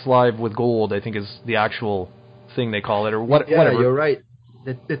Xbox Live with Gold, I think is the actual thing they call it, or whatever. Yeah, you're right.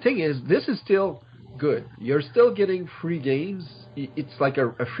 The thing is, this is still good. You're still getting free games. It's like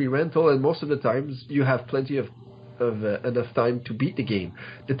a free rental, and most of the times you have plenty of enough time to beat the game.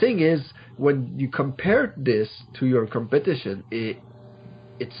 The thing is, when you compare this to your competition, it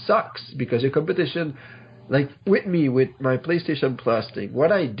sucks, because your competition, like with me, with my PlayStation Plus thing,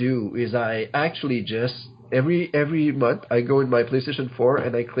 what I do is I actually just every month I go in my PlayStation 4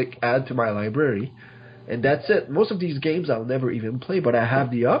 and I click add to my library. And that's it. Most of these games I'll never even play, but I have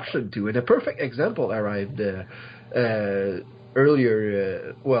the option to. And a perfect example arrived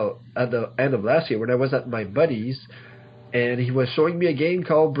earlier, at the end of last year, when I was at my buddy's, and he was showing me a game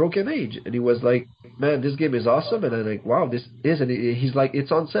called Broken Age. And he was like, man, this game is awesome. And I'm like, wow, this is. And he's like,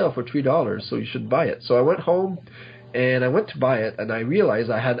 it's on sale for $3, so you should buy it. So I went home, and I went to buy it, and I realized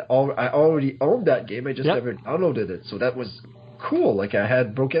I already owned that game. I just never downloaded it. So that was cool. Like, I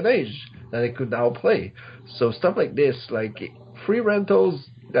had Broken Age that I could now play. So stuff like this, like free rentals,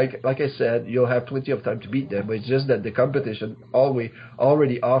 like I said, you'll have plenty of time to beat them, but it's just that the competition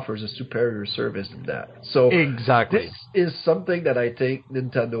already offers a superior service than that. So exactly, this is something that I think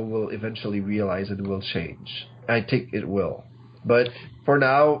Nintendo will eventually realize and will change. I think it will. But for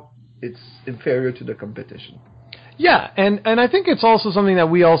now, it's inferior to the competition. Yeah, and I think it's also something that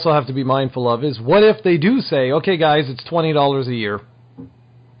we also have to be mindful of is, what if they do say, okay guys, it's $20 a year.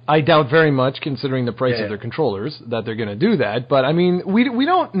 I doubt very much, considering the price of their controllers, that they're going to do that. But, I mean, we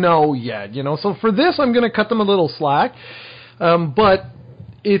don't know yet, So for this, I'm going to cut them a little slack. But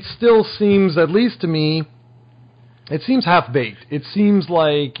it still seems, at least to me, it seems half-baked. It seems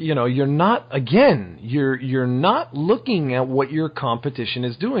like, you're not looking at what your competition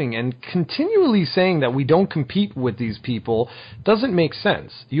is doing. And continually saying that we don't compete with these people doesn't make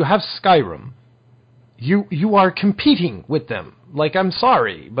sense. You have Skyrim. You are competing with them. Like, I'm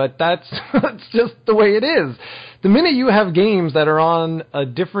sorry, but that's just the way it is. The minute you have games that are on a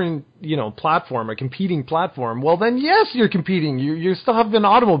different, platform, a competing platform, well, then yes, you're competing. You still have an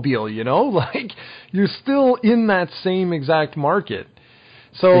automobile, like you're still in that same exact market.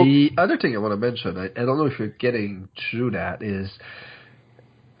 So the other thing I want to mention, I don't know if you're getting through that, is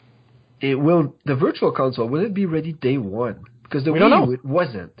the Virtual Console, will it be ready day one? Because the Wii U, it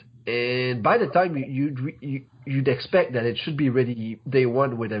wasn't. And by the time you'd expect that it should be ready day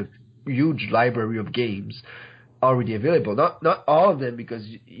one with a huge library of games already available. Not all of them, because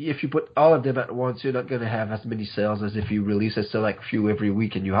if you put all of them at once, you're not going to have as many sales as if you release a select few every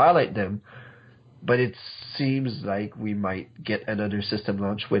week and you highlight them. But it seems like we might get another system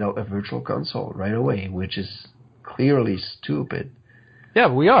launch without a Virtual Console right away, which is clearly stupid.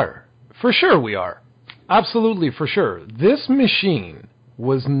 Yeah, we are. For sure we are. Absolutely, for sure. This machine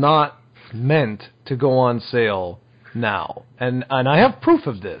was not meant to go on sale now. And I have proof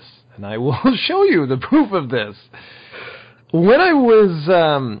of this, and I will show you the proof of this. When I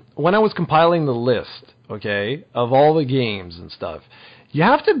was compiling the list, okay, of all the games and stuff, you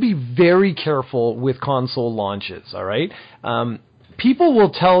have to be very careful with console launches, all right? People will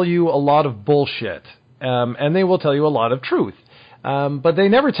tell you a lot of bullshit, and they will tell you a lot of truth. But they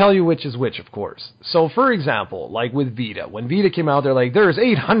never tell you which is which, of course. So, for example, like with Vita, when Vita came out, they're like, there's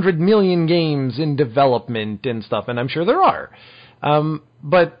 800 million games in development and stuff, and I'm sure there are.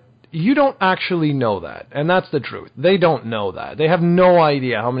 But you don't actually know that, and that's the truth. They don't know that. They have no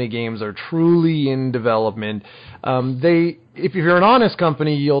idea how many games are truly in development. If you're an honest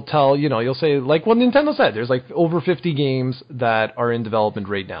company, you'll say, like what Nintendo said, there's like over 50 games that are in development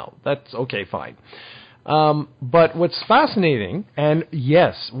right now. That's okay, fine. But what's fascinating, and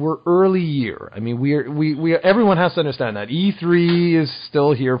yes, we're early year. I mean, everyone has to understand that E3 is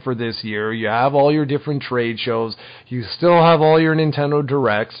still here for this year. You have all your different trade shows. You still have all your Nintendo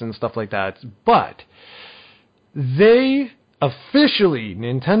Directs and stuff like that. But they officially,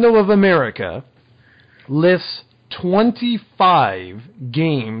 Nintendo of America, lists 25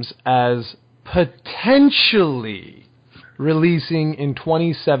 games as potentially releasing in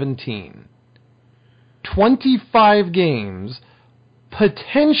 2017. 25 games,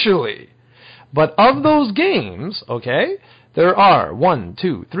 potentially. But of those games, okay, there are 1,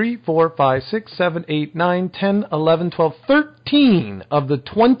 2, 3, 4, 5, 6, 7, 8, 9, 10, 11, 12, 13 of the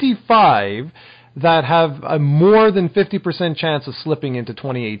 25 that have a more than 50% chance of slipping into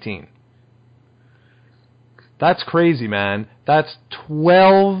 2018. That's crazy, man. That's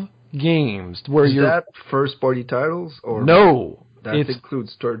 12 games where Is that first-party titles? Or no. That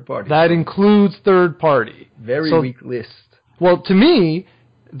includes third party. That includes third party. Very weak list. Well, to me,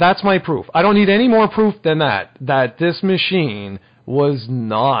 that's my proof. I don't need any more proof than that this machine was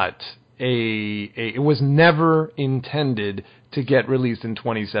not it was never intended to get released in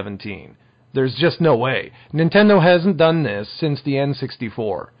 2017. There's just no way. Nintendo hasn't done this since the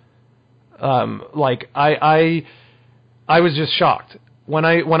N64. I was just shocked.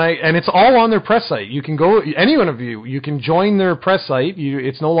 And it's all on their press site. You can go, any one of you can join their press site.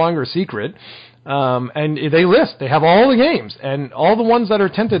 It's no longer a secret. And they have all the games and all the ones that are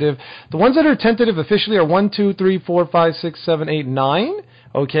tentative. The ones that are tentative officially are 1, 2, 3, 4, 5, 6, 7, 8, 9.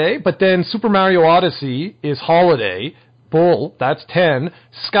 Okay. But then Super Mario Odyssey is holiday. Bull, that's 10.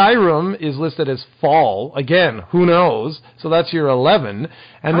 Skyrim is listed as fall. Again, who knows? So that's your 11.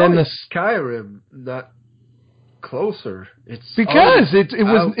 And how then is Skyrim not closer? It's because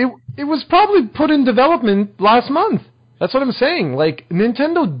it was probably put in development last month. That's what I'm saying. Like,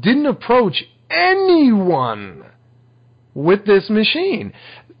 Nintendo didn't approach anyone with this machine.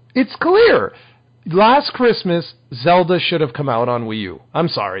 It's clear. Last Christmas, Zelda should have come out on Wii U. I'm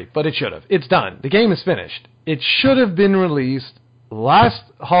sorry, but it should have. It's done. The game is finished. It should have been released this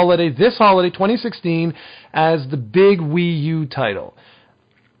holiday, 2016, as the big Wii U title.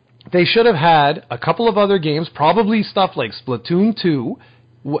 They should have had a couple of other games, probably stuff like Splatoon 2,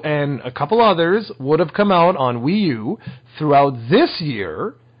 and a couple others would have come out on Wii U throughout this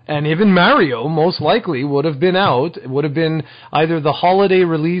year, and even Mario most likely would have been out. It would have been either the holiday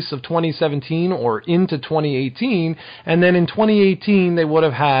release of 2017 or into 2018, and then in 2018 they would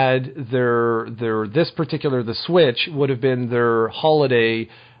have had the Switch would have been their holiday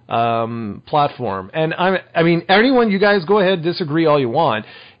platform. And I mean, anyone, you guys go ahead, disagree all you want.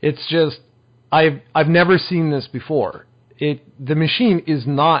 It's just, I've never seen this before. The machine is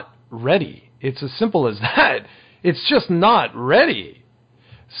not ready. It's as simple as that. It's just not ready.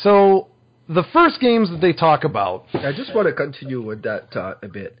 So, the first games that they talk about... I just want to continue with that thought a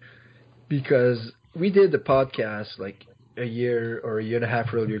bit, because we did the podcast, like, a year or a year and a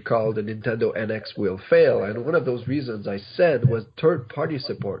half earlier called the Nintendo NX will fail, and one of those reasons I said was third-party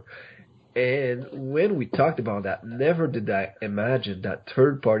support. And when we talked about that, never did I imagine that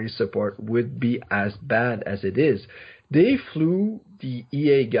third-party support would be as bad as it is. They flew the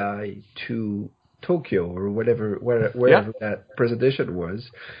EA guy to Tokyo or wherever that presentation was,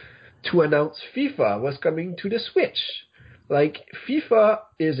 to announce FIFA was coming to the Switch. Like, FIFA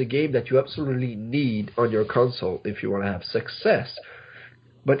is a game that you absolutely need on your console if you want to have success.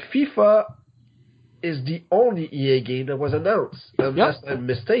 But FIFA is the only EA game that was announced, unless I'm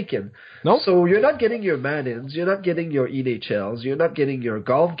mistaken. Nope. So you're not getting your Maddens, you're not getting your NHLs, you're not getting your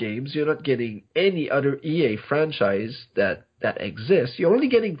golf games, you're not getting any other EA franchise that exists. You're only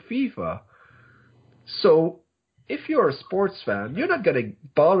getting FIFA. So if you're a sports fan, you're not going to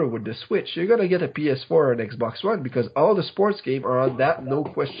bother with the Switch. You're going to get a PS4 or an Xbox One because all the sports games are on that, no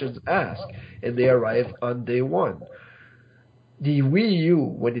questions asked, and they arrive on day one. The Wii U,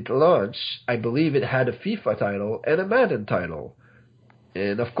 when it launched, I believe it had a FIFA title and a Madden title.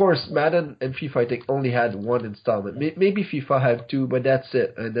 And of course, Madden and FIFA, I think, only had one installment. Maybe FIFA had two, but that's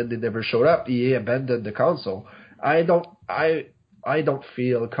it. And then they never showed up. EA abandoned the console. I don't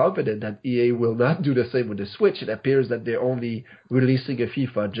feel confident that EA will not do the same with the Switch. It appears that they're only releasing a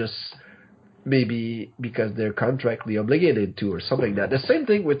FIFA just maybe because they're contractually obligated to or something like that. The same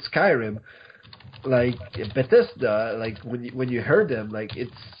thing with Skyrim. Like Bethesda, like when you heard them, like it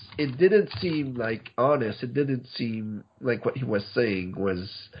didn't seem like honest. It didn't seem like what he was saying was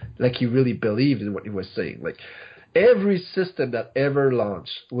like he really believed in what he was saying. Like every system that ever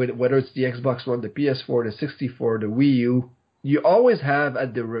launched, whether it's the Xbox One, the PS4, the 64, the Wii U, you always have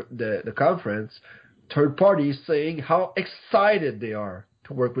at the conference third parties saying how excited they are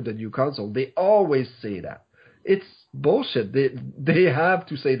to work with the new console. They always say that. It's bullshit. They have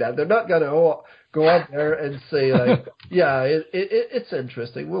to say that. They're not gonna go out there and say like, yeah, it's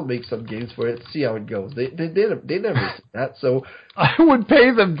interesting. We'll make some games for it. See how it goes. They never say that. So I would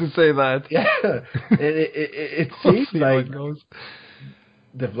pay them to say that. Yeah, and it seems like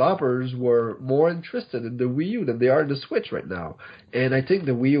developers were more interested in the Wii U than they are in the Switch right now. And I think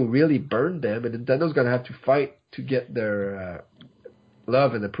the Wii U really burned them, and Nintendo's gonna have to fight to get their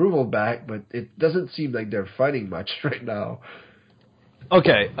love and approval back, but it doesn't seem like they're fighting much right now.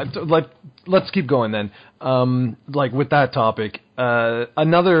 Okay, let's keep going then. Like with that topic,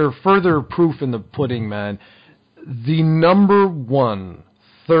 another further proof in the pudding, man. The number one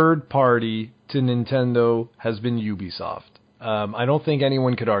third party to Nintendo has been Ubisoft. I don't think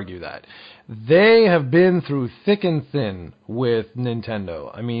anyone could argue that. They have been through thick and thin with Nintendo.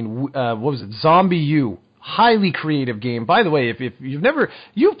 I mean, what was it? Zombie U. Highly creative game. By the way, if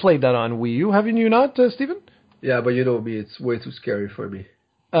you've played that on Wii U, haven't you not, Stephen? Yeah, but you know me, it's way too scary for me.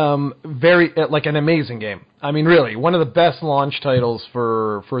 Very, like an amazing game. I mean, really, one of the best launch titles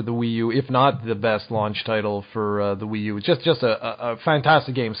for the Wii U, if not the best launch title for the Wii U. It's just a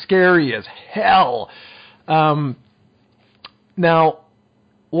fantastic game. Scary as hell. Now,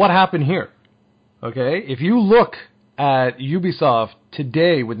 what happened here? Okay, if you look at Ubisoft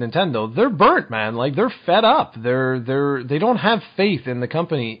today with Nintendo, they're burnt, man. Like, they're fed up. They don't have faith in the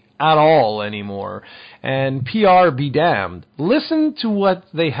company at all anymore. And PR be damned. Listen to what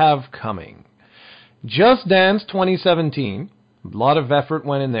they have coming. Just Dance 2017. A lot of effort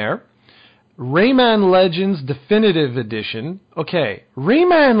went in there. Rayman Legends Definitive Edition. Okay,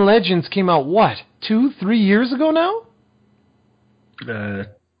 Rayman Legends came out, what, 2-3 years ago now?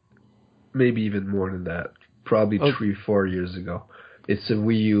 Maybe even more than that. Probably 3-4 years ago. It's a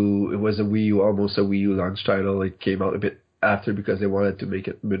Wii U. It was a Wii U, almost a Wii U launch title. It came out a bit after because they wanted to make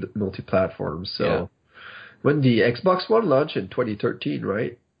it multi-platform. So when the Xbox One launched in 2013,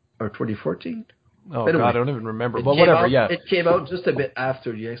 right? Or 2014? Oh, anyway, God, I don't even remember. But whatever, It came out just a bit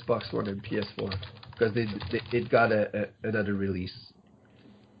after the Xbox One and PS4 because it got another release.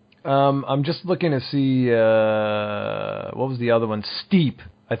 I'm just looking to see, what was the other one? Steep,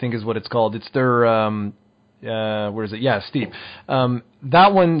 I think is what it's called. It's their, where is it? Yeah, Steep.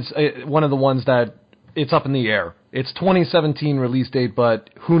 That one's one of the ones that it's up in the air. It's 2017 release date, but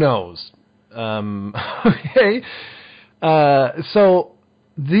who knows? Okay. So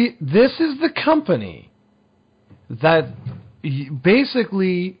this is the company that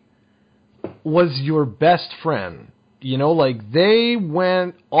basically was your best friend. You know, like, they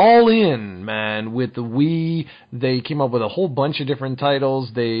went all in, man, with the Wii. They came up with a whole bunch of different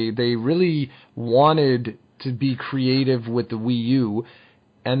titles. They really wanted to be creative with the Wii U.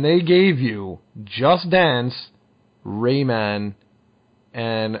 And they gave you Just Dance, Rayman,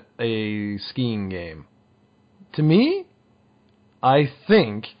 and a skiing game. To me, I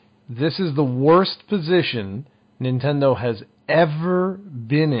think this is the worst position Nintendo has ever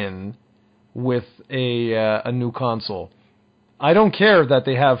been in with a new console. I don't care that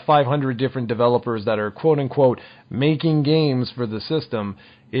they have 500 different developers that are quote-unquote making games for the system.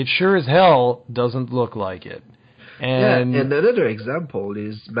 It sure as hell doesn't look like it. And another example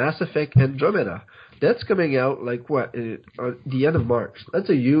is Mass Effect Andromeda. That's coming out like the end of March. That's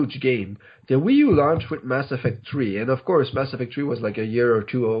a huge game. The Wii U launched with Mass Effect 3, and of course Mass Effect 3 was like a year or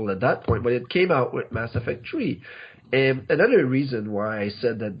two old at that point, but it came out with Mass Effect 3. And another reason why I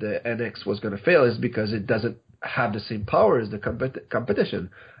said that the NX was going to fail is because it doesn't have the same power as the competition.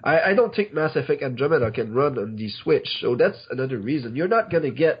 I don't think Mass Effect Andromeda can run on the Switch, so that's another reason. You're not going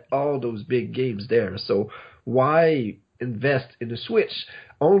to get all those big games there, so why invest in the Switch?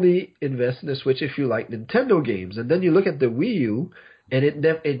 Only invest in the Switch if you like Nintendo games. And then you look at the Wii U, and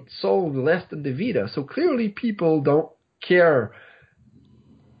it sold less than the Vita, so clearly people don't care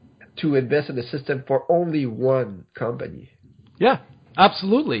to invest in the system for only one company. Yeah,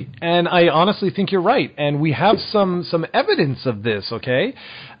 absolutely. And I honestly think you're right. And we have some evidence of this, okay?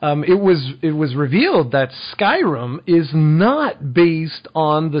 It was revealed that Skyrim is not based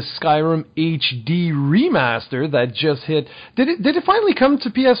on the Skyrim HD remaster that just hit. Did it finally come to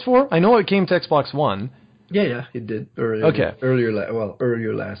PS4? I know it came to Xbox One. Yeah, it did.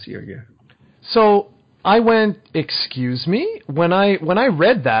 Earlier last year, yeah. So I went, excuse me? When I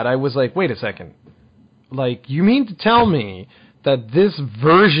read that, I was like, wait a second. Like, you mean to tell me that this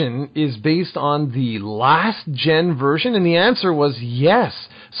version is based on the last gen version? And the answer was yes.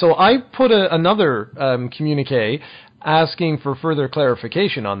 So I put another communique asking for further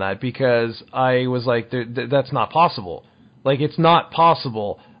clarification on that, because I was like, that's not possible. Like, it's not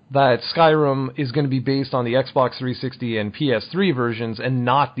possible that Skyrim is going to be based on the Xbox 360 and PS3 versions and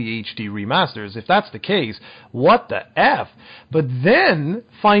not the HD remasters. If that's the case, what the F? But then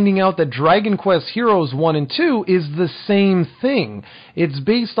finding out that Dragon Quest Heroes 1 and 2 is the same thing. It's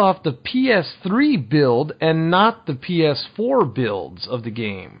based off the PS3 build and not the PS4 builds of the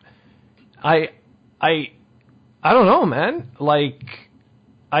game. I don't know, man. Like,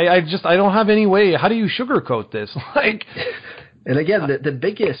 I don't have any way. How do you sugarcoat this? Like... And again, the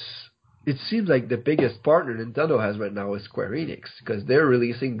biggest, it seems like the biggest partner Nintendo has right now is Square Enix, because they're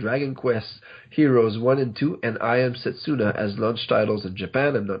releasing Dragon Quest Heroes 1 and 2 and I Am Setsuna as launch titles in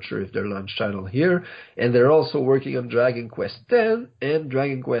Japan. I'm not sure if they're launch title here. And they're also working on Dragon Quest 10 and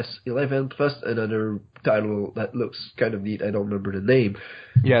Dragon Quest 11, plus another title that looks kind of neat. I don't remember the name.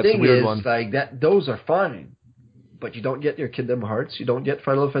 Yeah, it's a weird one. Like that, those are fine. But you don't get your Kingdom Hearts, you don't get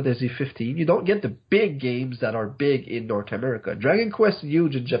Final Fantasy 15, you don't get the big games that are big in North America. Dragon Quest is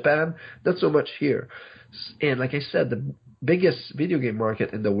huge in Japan, not so much here. And like I said, the biggest video game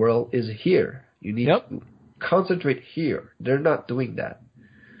market in the world is here. You need to concentrate here. They're not doing that.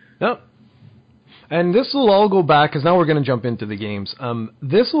 Yep. And this will all go back, because now we're going to jump into the games.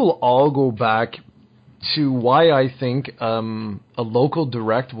 This will all go back to why I think a local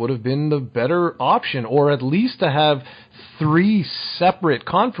direct would have been the better option, or at least to have 3 separate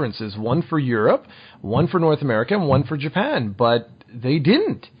conferences, one for Europe, one for North America, and one for Japan. But they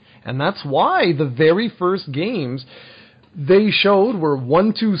didn't. And that's why the very first games they showed were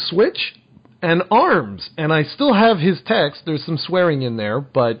 1-2 Switch and ARMS. And I still have his text. There's some swearing in there,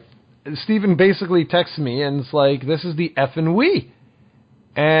 but Steven basically texts me and it's like, this is the effing Wii.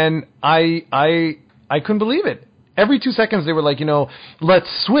 And I couldn't believe it. Every 2 seconds they were like,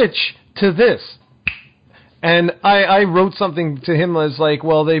 let's switch to this. And I wrote something to him as like,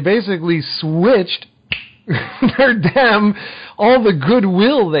 well, they basically switched all the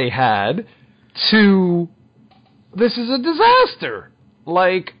goodwill they had to, this is a disaster.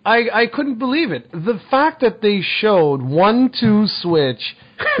 Like, I couldn't believe it. The fact that they showed 1-2 Switch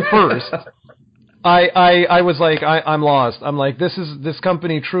first... I was like, I'm lost. I'm like, this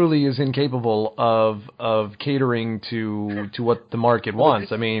company truly is incapable of catering to what the market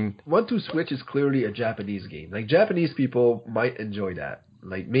wants. I mean, 1-2 Switch is clearly a Japanese game. Like, Japanese people might enjoy that.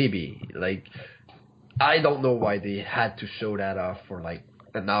 Like, maybe. Like, I don't know why they had to show that off for like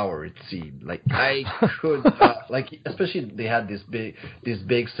an hour, it seemed. Like, I could, especially they had this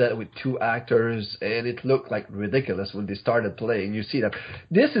big set with 2 actors, and it looked like ridiculous when they started playing. You see that.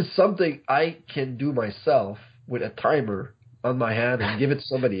 This is something I can do myself with a timer on my hand and give it to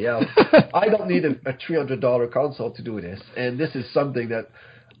somebody else. I don't need a $300 console to do this, and this is something that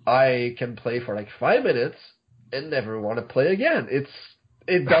I can play for like 5 minutes and never want to play again.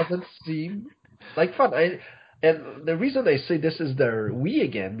 It doesn't seem like fun. And the reason I say this is their Wii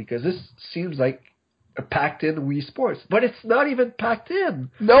again, because this seems like a packed-in Wii Sports. But it's not even packed in.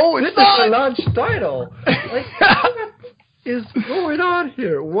 No, it's not. This is a launch title. Like, what is going on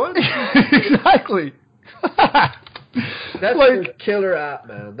here? What? Exactly. That's Like- the killer app,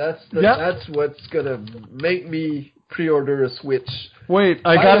 man. That's Yep. that's what's gonna make me pre-order a Switch. Wait,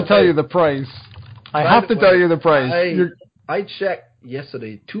 I By gotta the tell way- you the price. I By have the to tell way, you the price. You're- I checked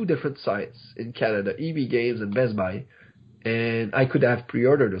yesterday 2 different sites in Canada, EB Games and Best Buy, and I could have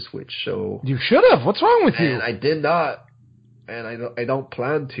pre-ordered a Switch. So You should have. What's wrong with you? and I did not, and I don't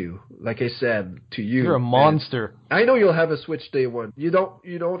plan to. Like I said to you, You're a and monster. I know you'll have a Switch day one. You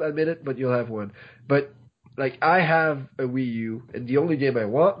don't admit it, but you'll have one. But like I have a Wii U, and the only game I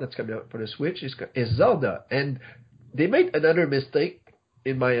want that's coming out for the Switch is Zelda. And they made another mistake,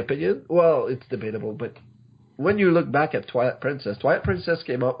 in my opinion. Well, it's debatable, but when you look back at Twilight Princess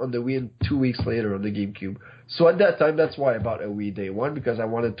came out on the Wii and 2 weeks later on the GameCube. So at that time, that's why I bought a Wii day one, because I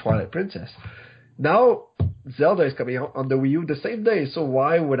wanted Twilight Princess. Now Zelda is coming out on the Wii U the same day, so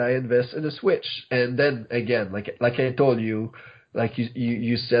why would I invest in a Switch? And then again, like I told you, like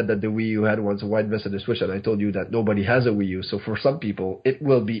you said that the Wii U had one, so why invest in a Switch? And I told you that nobody has a Wii U, so for some people it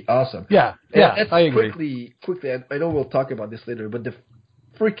will be awesome. Yeah, And I agree. Quickly, and I know we'll talk about this later, but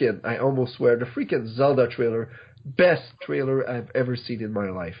I almost swear, the freaking Zelda trailer, best trailer I've ever seen in my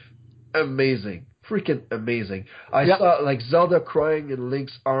life. Amazing. Freaking amazing. I saw like Zelda crying in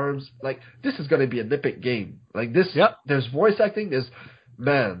Link's arms. Like, this is gonna be an epic game. Like this, there's voice acting,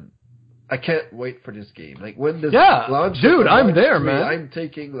 man, I can't wait for this game. Like when this launch, dude, I'm launch there, 3, man. I'm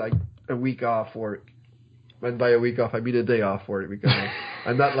taking like a week off work. And by a week off, I mean a day off work, because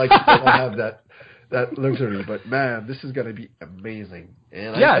I'm not like I don't have that luxury. But man, this is gonna be amazing.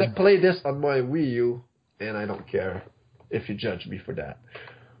 And I'm gonna play this on my Wii U, and I don't care if you judge me for that.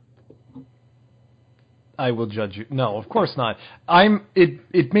 I will judge you. No, of course not.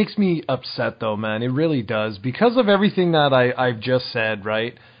 It makes me upset though, man. It really does, because of everything that I've just said.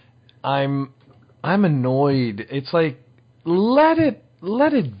 Right? I'm annoyed. It's like, let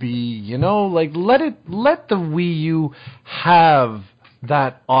it be. You know, like let the Wii U have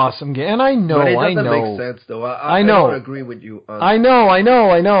that awesome game. And I know, but it doesn't make sense though. I know. don't agree with you. I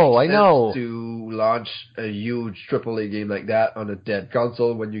know. To launch a huge AAA game like that on a dead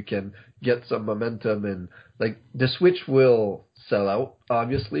console when you can get some momentum, and like the Switch will sell out,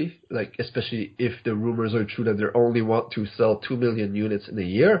 obviously, like especially if the rumors are true that they only want to sell 2 million units in a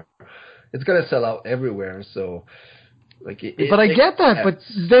year, it's gonna sell out everywhere. So like, but I get that. But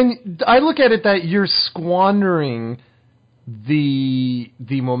then I look at it that you're squandering the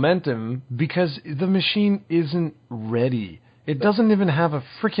momentum because the machine isn't ready. It doesn't even have a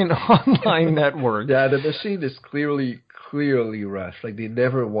freaking online network. Yeah, the machine is clearly rushed. Like, they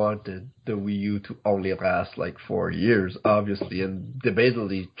never wanted the Wii U to only last like 4 years, obviously, and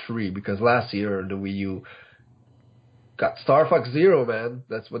debatably 3, because last year the Wii U got Star Fox Zero, man.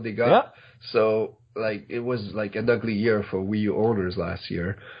 That's what they got. Yeah. So like, it was like an ugly year for Wii U owners last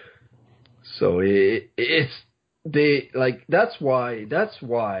year. So that's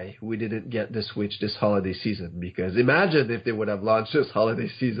why we didn't get the Switch this holiday season, because imagine if they would have launched this holiday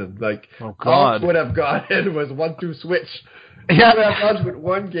season, like, oh God, all would have gotten was 1-2 Switch. Yeah, they would have launched with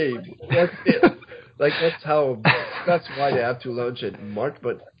one game. That's it. Like, that's why they have to launch it in March.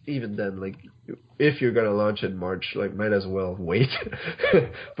 But even then, like, if you're gonna launch in March, like, might as well wait.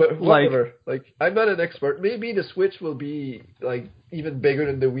 But whatever. Like, I'm not an expert. Maybe the Switch will be like even bigger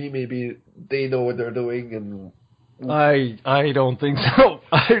than the Wii. Maybe they know what they're doing, and I don't think so.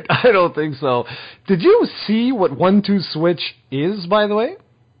 I don't think so. Did you see what 1-2 Switch is, by the way?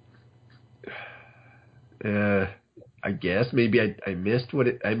 I guess maybe I missed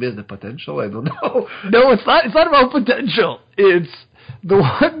I missed the potential. I don't know. No, it's not. It's not about potential. It's the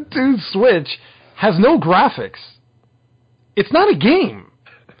 1-2 Switch has no graphics. It's not a game.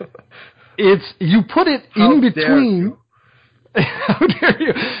 It's you put it in between. How dare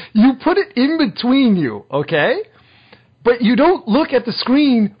you? You put it in between you, okay? But you don't look at the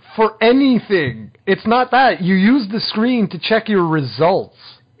screen for anything. It's not that. You use the screen to check your results.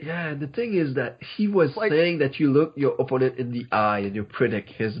 Yeah, the thing is that he was saying that you look your opponent in the eye and you predict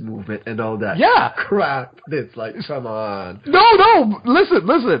his movement and all that. Yeah. Crap. It's like, come on. No.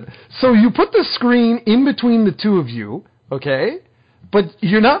 Listen. So you put the screen in between the two of you, okay? But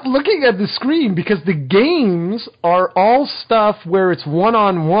you're not looking at the screen because the games are all stuff where it's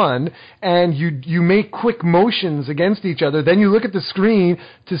one-on-one and you make quick motions against each other. Then you look at the screen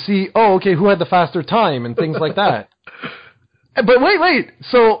to see, oh, okay, who had the faster time and things like that. But wait.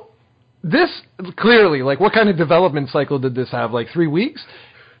 So this, clearly, like, what kind of development cycle did this have? Like 3 weeks?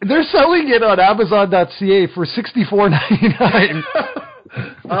 They're selling it on Amazon.ca for $64.99.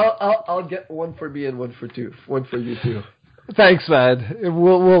 I'll get one for me and one for you too. Thanks, man.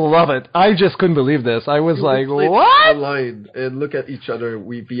 We'll love it. I just couldn't believe this. I was like, what? Online and look at each other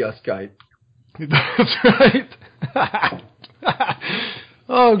via Skype. That's right.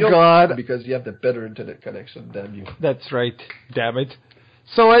 Oh, God. Because you have the better internet connection than you. That's right. Damn it.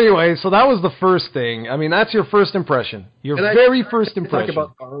 So anyway, so that was the first thing. I mean, that's your first impression. Your very first impression.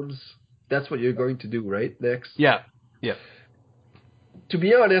 Talk about ARMS. That's what you're going to do, right? Next. Yeah. Yeah. To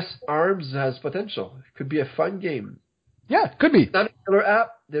be honest, ARMS has potential. It could be a fun game. Yeah, could be. Not a killer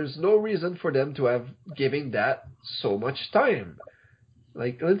app. There's no reason for them to have giving that so much time.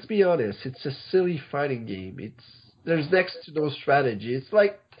 Like, let's be honest, it's a silly fighting game. There's next to no strategy. It's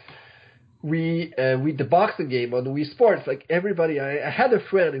like the boxing game on Wii Sports. Like everybody, I had a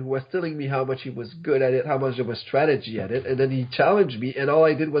friend who was telling me how much he was good at it, how much there was strategy at it, and then he challenged me, and all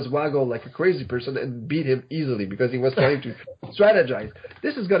I did was waggle like a crazy person and beat him easily because he was trying to strategize.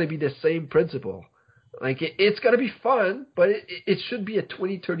 This is going to be the same principle. Like it's going to be fun, but it should be a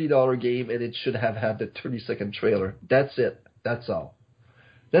 $20, $30 game, and it should have had the 30-second trailer. That's it. That's all.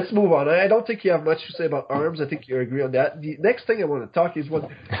 Let's move on. I don't think you have much to say about ARMS. I think you agree on that. The next thing I want to talk is when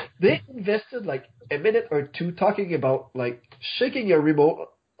they invested like a minute or two talking about like shaking your remote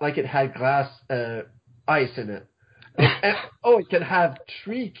like it had glass ice in it. And, it can have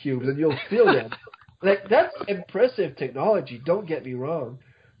 3 cubes and you'll feel them. Like that's impressive technology. Don't get me wrong.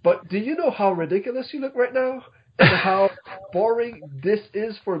 But do you know how ridiculous you look right now? And how boring this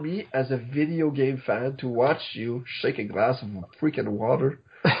is for me as a video game fan to watch you shake a glass of freaking water.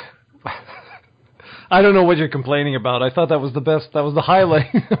 I don't know what you're complaining about. I thought that was the best. That was the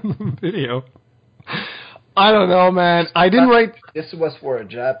highlight of the video. I don't know, man. I didn't write... This was for a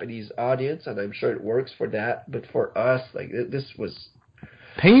Japanese audience, and I'm sure it works for that. But for us, like this was...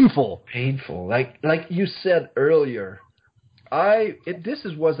 Painful. Painful. Like you said earlier, this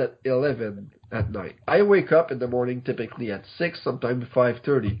was at 11 at night. I wake up in the morning typically at 6, sometimes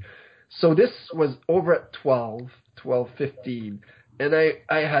 5:30. So this was over at 12:15. And I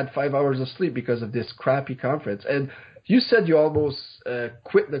had 5 hours of sleep because of this crappy conference. And you said you almost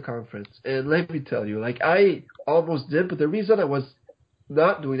quit the conference. And let me tell you, like I almost did, but the reason I was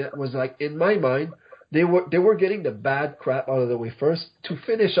not doing that was like in my mind, they were getting the bad crap out of the way first to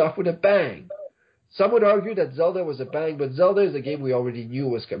finish off with a bang. Some would argue that Zelda was a bang, but Zelda is a game we already knew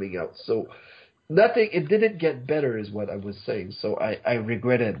was coming out. So it didn't get better is what I was saying. So I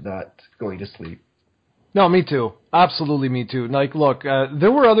regretted not going to sleep. No, me too. Absolutely, me too. Like, look,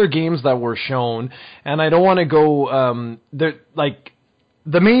 there were other games that were shown, and I don't want to go.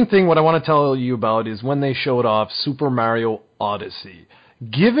 The main thing, what I want to tell you about is when they showed off Super Mario Odyssey.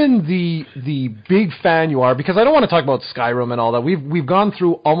 Given the big fan you are, because I don't want to talk about Skyrim and all that. We've gone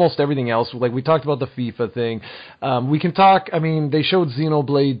through almost everything else. Like we talked about the FIFA thing. We can talk. I mean, they showed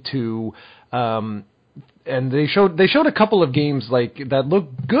Xenoblade 2. And they showed a couple of games like that look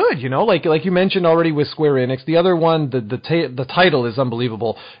good, you know, like you mentioned already with Square Enix. The other one, the title is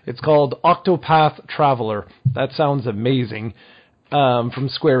unbelievable. It's called Octopath Traveler. That sounds amazing, from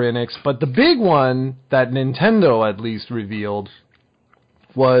Square Enix. But the big one that Nintendo at least revealed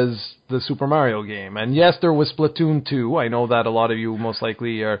was the Super Mario game. And yes, there was Splatoon 2. I know that a lot of you most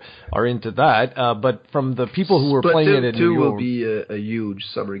likely are into that. But from the people who were playing it in New York, will be a huge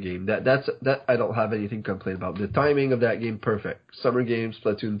summer game. That I don't have anything to complain about. The timing of that game, perfect. Summer game,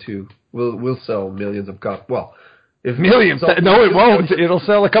 Splatoon 2 will sell millions of copies. Well, if millions? No, it won't. It'll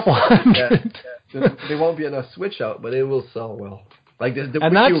sell a couple hundred. Yeah, there won't be enough Switch out, but it will sell well. Like the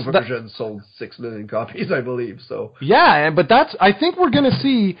Wii U version sold 6 million copies, I believe. So yeah, but I think we're going to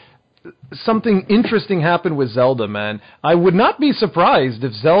see something interesting happen with Zelda, man. I would not be surprised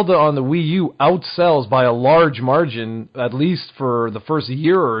if Zelda on the Wii U outsells by a large margin, at least for the first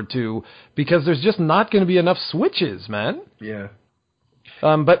year or two, because there's just not going to be enough Switches, man. Yeah.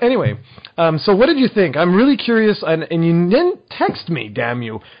 But anyway, so what did you think? I'm really curious, and you didn't text me, damn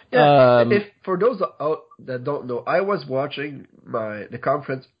you. Yeah, if for those out that don't know, I was watching the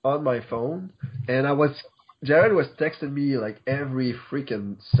conference on my phone, and Jared was texting me like every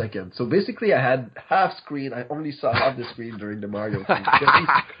freaking second. So basically, I had half screen. I only saw half the screen during the Mario thing.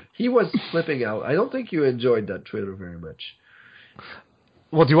 He was flipping out. I don't think you enjoyed that trailer very much.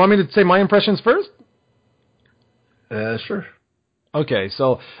 Well, do you want me to say my impressions first? Sure. Okay,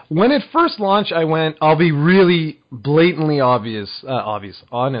 so when it first launched, I went, I'll be really blatantly honest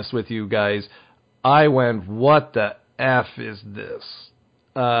with you guys. I went, what the F is this?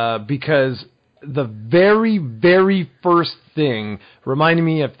 Because the very, very first thing reminded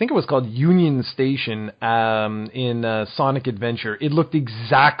me, I think it was called Union Station in Sonic Adventure. It looked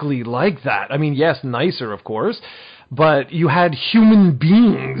exactly like that. I mean, yes, nicer, of course, but you had human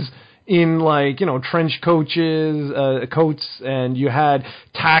beings in trench coats, and you had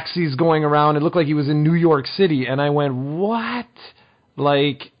taxis going around. It looked like he was in New York City, and I went, what?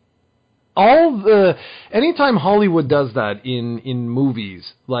 Like, anytime Hollywood does that in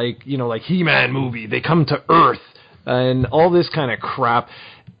movies, like, you know, like He-Man movie, they come to Earth and all this kind of crap,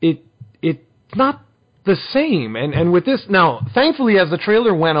 it's not the same. And with this, now, thankfully, as the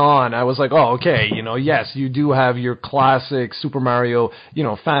trailer went on, I was like, oh, okay, you know, yes, you do have your classic Super Mario, you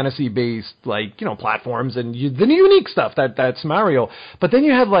know, fantasy-based, like, you know, platforms and the unique stuff that's Mario. But then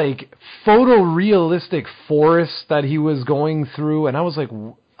you had, like, photorealistic forests that he was going through, and I was like,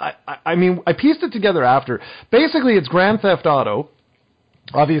 I mean, I pieced it together after. Basically, it's Grand Theft Auto,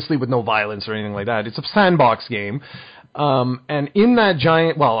 obviously with no violence or anything like that. It's a sandbox game. And in that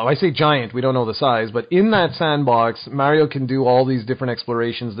giant, well, I say giant, we don't know the size, but in that sandbox, Mario can do all these different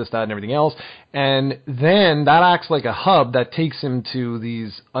explorations, this, that, and everything else. And then that acts like a hub that takes him to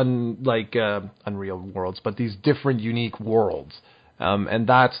these, Unreal worlds, but these different unique worlds. And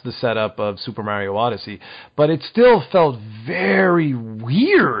that's the setup of Super Mario Odyssey. But it still felt very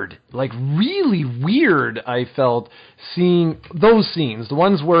weird, like really weird, I felt, seeing those scenes. The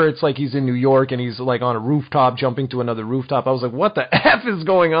ones where it's like he's in New York and he's like on a rooftop jumping to another rooftop. I was like, what the F is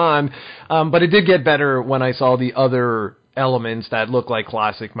going on? But it did get better when I saw the other elements that look like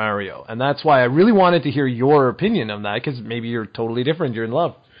classic Mario. And that's why I really wanted to hear your opinion on that, because maybe you're totally different. You're in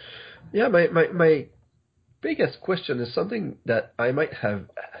love. Yeah, my biggest question is something that I might have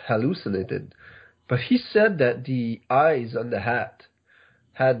hallucinated, but he said that the eyes on the hat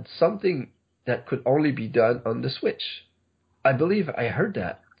had something that could only be done on the Switch. I believe I heard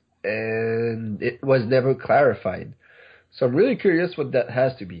that, and it was never clarified. So I'm really curious what that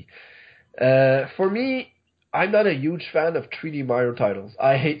has to be. For me, I'm not a huge fan of 3D Mario titles.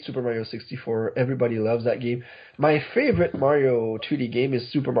 I hate Super Mario 64. Everybody loves that game. My favorite Mario 2D game is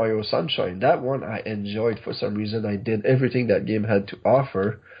Super Mario Sunshine. That one I enjoyed for some reason. I did everything that game had to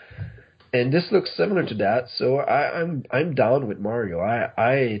offer. And this looks similar to that, so I'm down with Mario.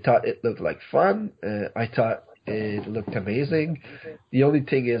 I thought it looked like fun. I thought it looked amazing. The only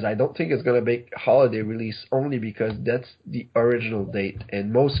thing is, I don't think it's gonna make holiday release, only because that's the original date,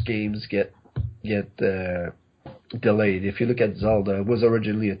 and most games get delayed. If you look at Zelda, it was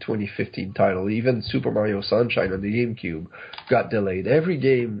originally a 2015 title. Even Super Mario Sunshine on the GameCube got delayed. Every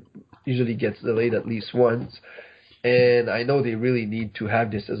game usually gets delayed at least once. And I know they really need to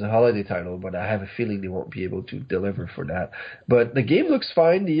have this as a holiday title, but I have a feeling they won't be able to deliver for that. But the game looks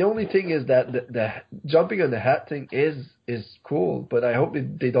fine. The only thing is that the jumping on the hat thing is cool, but I hope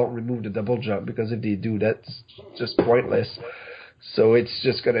they don't remove the double jump, because if they do, that's just pointless. So it's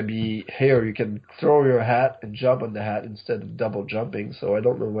just going to be, here, you can throw your hat and jump on the hat instead of double jumping. So I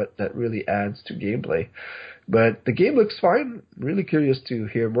don't know what that really adds to gameplay. But the game looks fine. Really curious to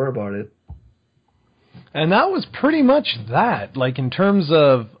hear more about it. And that was pretty much that. Like, in terms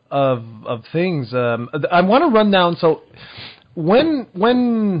of things, I want to run down. So when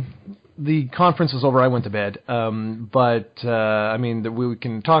the conference was over, I went to bed. I mean, we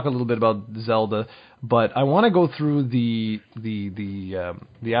can talk a little bit about Zelda, but I want to go through the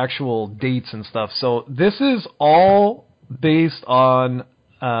actual dates and stuff. So this is all based on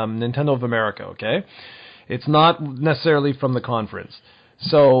Nintendo of America, okay? It's not necessarily from the conference.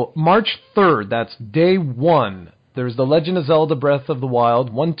 So March 3rd, that's day one. There's The Legend of Zelda Breath of the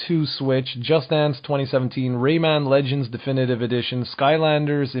Wild, 1-2 Switch, Just Dance 2017, Rayman Legends Definitive Edition,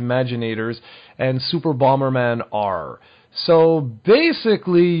 Skylanders Imaginators, and Super Bomberman R. So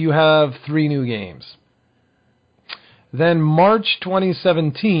basically you have 3 new games. Then March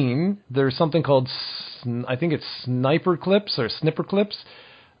 2017, there's something called, I think it's Sniper Clips or Snipper Clips.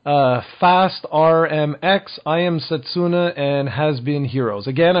 Fast RMX, I Am Setsuna, and Has Been Heroes.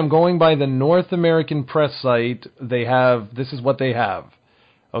 Again, I'm going by the North American press site. This is what they have.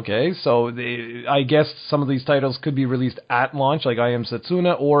 Okay, so I guess some of these titles could be released at launch, like I Am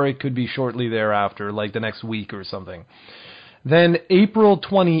Setsuna, or it could be shortly thereafter, like the next week or something. Then April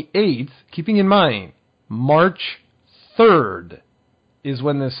 28th, keeping in mind, March 3rd is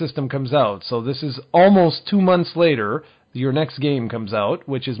when the system comes out. So this is almost 2 months later. Your next game comes out,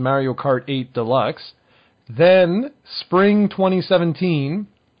 which is Mario Kart 8 Deluxe. Then, spring 2017,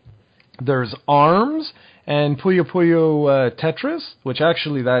 there's ARMS and Puyo Puyo Tetris, which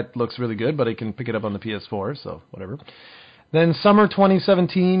actually that looks really good, but I can pick it up on the PS4, so whatever. Then, summer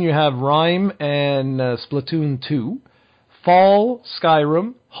 2017, you have Rime and Splatoon 2. Fall,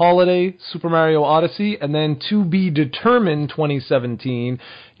 Skyrim. Holiday, Super Mario Odyssey. And then, to be determined 2017,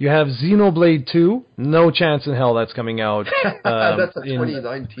 you have Xenoblade 2. No chance in hell that's coming out. That's a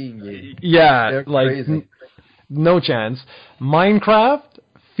 2019 game. Yeah, they're like, crazy. No chance. Minecraft,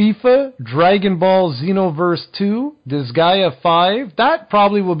 FIFA, Dragon Ball Xenoverse 2, Disgaea 5. That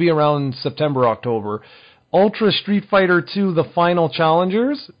probably will be around September, October. Ultra Street Fighter 2, The Final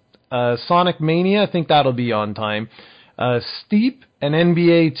Challengers. Sonic Mania, I think that'll be on time. Steep and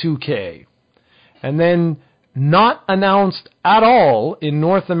NBA 2K. And then not announced at all in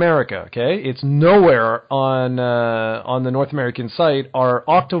North America, okay? It's nowhere on the North American site are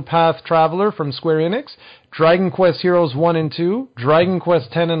Octopath Traveler from Square Enix, Dragon Quest Heroes 1 and 2, Dragon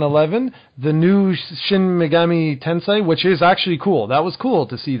Quest 10 and 11, the new Shin Megami Tensei, which is actually cool. That was cool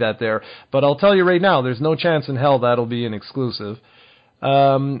to see that there. But I'll tell you right now, there's no chance in hell that'll be an exclusive.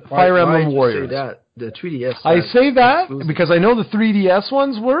 Fire Emblem Warriors. Say that? The 3DS. I say that exclusive. because I know the 3DS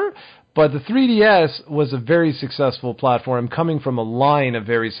ones were, but the 3DS was a very successful platform, coming from a line of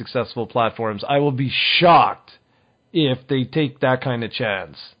very successful platforms. I will be shocked if they take that kind of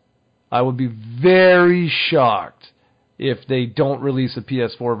chance. I would be very shocked if they don't release a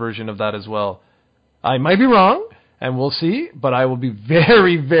PS4 version of that as well. I might be wrong, and we'll see, but I will be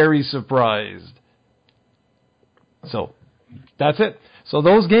very, very surprised. So, that's it. So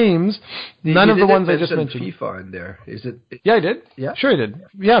those games, none of the ones I just mentioned. FIFA in there, is it? Yeah, I did. Yeah, sure I did.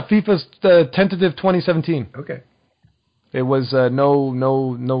 Yeah, FIFA's tentative 2017. Okay. It was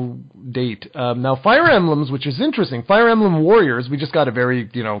no date. Now Fire Emblems, which is interesting. Fire Emblem Warriors. We just got a very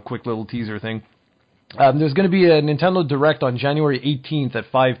quick little teaser thing. There's going to be a Nintendo Direct on January 18th at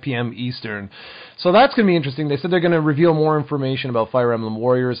 5 p.m. Eastern. So that's going to be interesting. They said they're going to reveal more information about Fire Emblem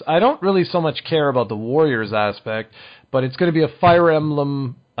Warriors. I don't really so much care about the Warriors aspect, but it's going to be a Fire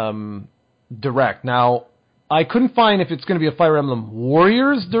Emblem Direct. Now, I couldn't find if it's going to be a Fire Emblem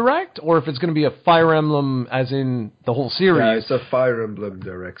Warriors Direct or if it's going to be a Fire Emblem as in the whole series. Yeah, it's a Fire Emblem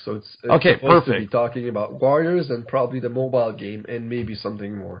Direct. So it's okay, supposed perfect. to be talking about Warriors and probably the mobile game and maybe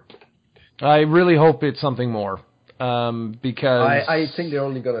something more. I really hope it's something more, because I think they're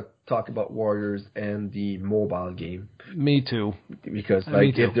only gonna talk about Warriors and the mobile game. Me too. Because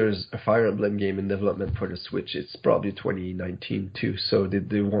if there's a Fire Emblem game in development for the Switch, it's probably 2019 too. So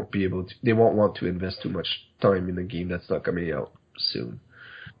they won't be able to. They won't want to invest too much time in a game that's not coming out soon.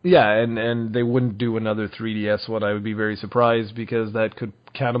 Yeah, and they wouldn't do another 3DS one. I would be very surprised because that could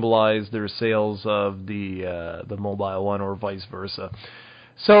cannibalize their sales of the mobile one or vice versa.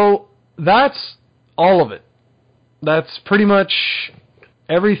 So. That's all of it. That's pretty much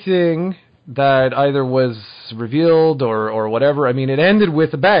everything that either was revealed or whatever. I mean, it ended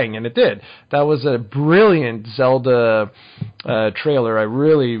with a bang, and it did. That was a brilliant Zelda trailer.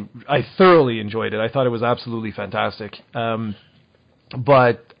 I thoroughly enjoyed it. I thought it was absolutely fantastic.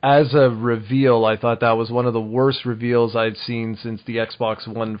 But as a reveal, I thought that was one of the worst reveals I'd seen since the Xbox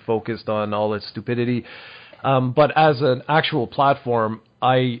One focused on all its stupidity. But as an actual platform,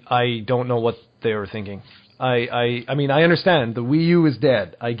 I don't know what they were thinking. I mean, I understand the Wii U is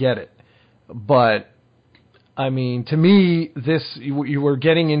dead. I get it. But, I mean, to me, you were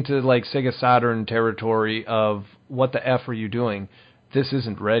getting into like Sega Saturn territory of what the F are you doing? This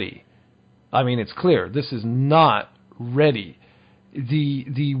isn't ready. I mean, it's clear. This is not ready.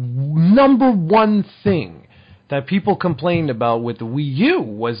 The number one thing that people complained about with the Wii U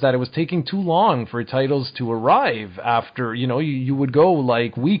was that it was taking too long for titles to arrive after, you would go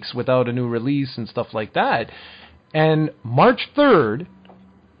like weeks without a new release and stuff like that. And March 3rd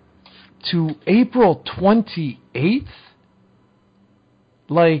to April 28th,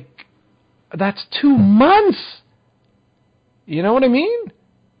 like, that's 2 months. You know what I mean?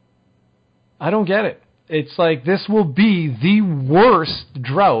 I don't get it. It's like this will be the worst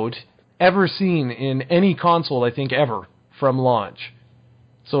drought ever seen in any console, I think, ever, from launch.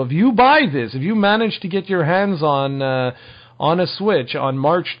 So if you buy this, if you manage to get your hands on a Switch on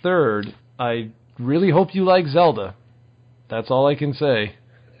March 3rd, I really hope you like Zelda. That's all I can say.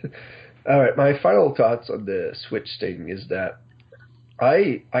 All right, my final thoughts on the Switch thing is that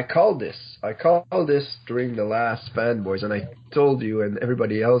I called this. I called this during the last Fanboys, and I told you and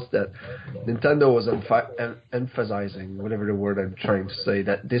everybody else that Nintendo was emphasizing, whatever the word I'm trying to say,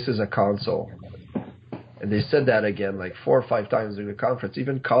 that this is a console. And they said that again like 4 or 5 times during the conference.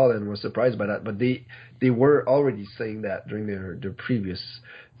 Even Colin was surprised by that, but they were already saying that during their previous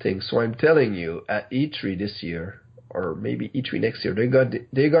thing. So I'm telling you, at E3 this year, or maybe E3 next year,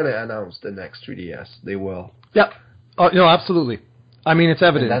 they're gonna announce the next 3DS. They will. Yeah. Oh, no, absolutely. I mean, it's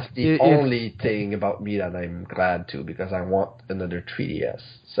evident. And that's the only thing about me that I'm glad to, because I want another 3DS.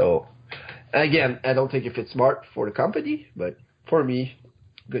 So, again, I don't think if it's smart for the company, but for me,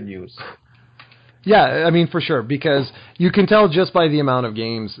 good news. Yeah, I mean, for sure, because you can tell just by the amount of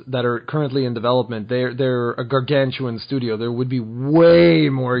games that are currently in development, they're a gargantuan studio. There would be way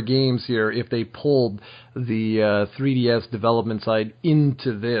more games here if they pulled the 3DS development side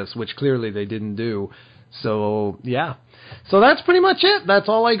into this, which clearly they didn't do. So, yeah. So that's pretty much it. That's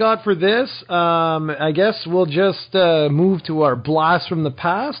all I got for this. I guess we'll just move to our blast from the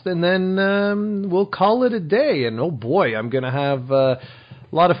past, and then we'll call it a day. And oh boy, I'm going to have a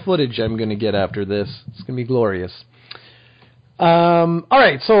lot of footage I'm going to get after this. It's going to be glorious. All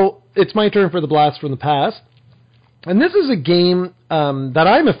right, so it's my turn for the blast from the past. And this is a game that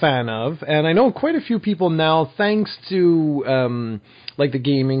I'm a fan of, and I know quite a few people now, thanks to like the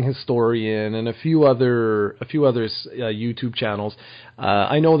Gaming Historian and a few other YouTube channels.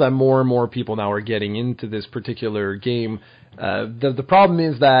 I know that more and more people now are getting into this particular game. The problem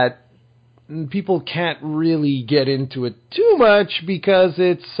is that people can't really get into it too much because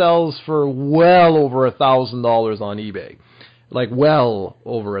it sells for well over $1,000 on eBay, like well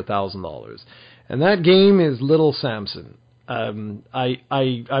over $1,000. And that game is Little Samson. I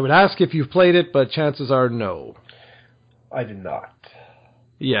would ask if you've played it, but chances are no. I did not.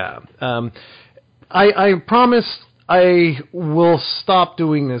 Yeah. I promise I will stop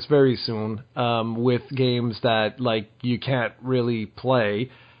doing this very soon with games that like you can't really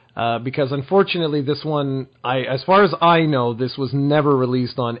play. Because unfortunately this one, as far as I know, this was never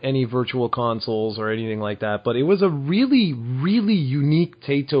released on any virtual consoles or anything like that, but it was a really, really unique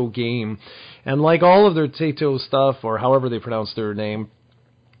Taito game, and like all of their Taito stuff, or however they pronounce their name,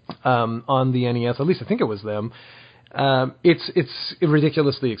 on the NES, at least I think it was them, it's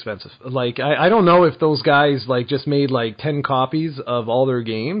ridiculously expensive. Like, I don't know if those guys like just made like 10 copies of all their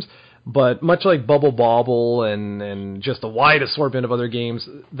games, but much like Bubble Bobble and just a wide assortment of other games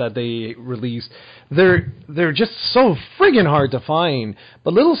that they released, they're just so friggin' hard to find.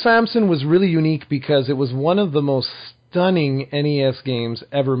 But Little Samson was really unique because it was one of the most stunning NES games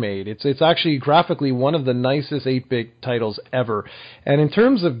ever made. It's actually graphically one of the nicest 8-bit titles ever. And in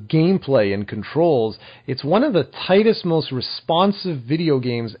terms of gameplay and controls, it's one of the tightest, most responsive video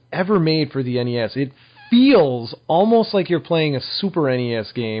games ever made for the NES. It feels almost like you're playing a Super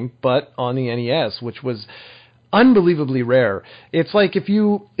NES game, but on the NES, which was unbelievably rare. It's like if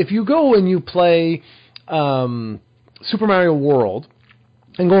you go and you play Super Mario World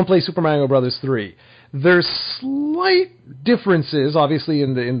and go and play Super Mario Brothers 3, there's slight differences, obviously,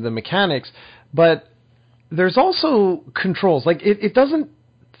 in the mechanics, but there's also controls. Like, it doesn't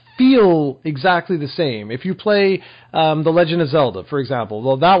feel exactly the same. If you play The Legend of Zelda, for example,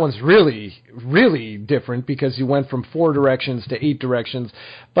 well, that one's really, really different because you went from 4 directions to 8 directions.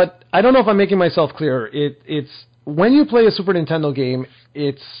 But I don't know if I'm making myself clear. It's when you play a Super Nintendo game,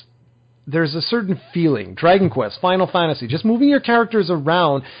 there's a certain feeling. Dragon Quest, Final Fantasy, just moving your characters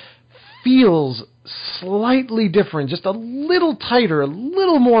around feels slightly different, just a little tighter, a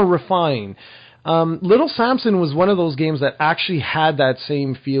little more refined. Little Samson was one of those games that actually had that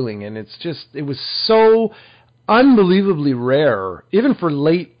same feeling, and it was so unbelievably rare, even for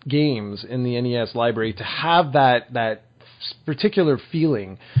late games in the NES library, to have that particular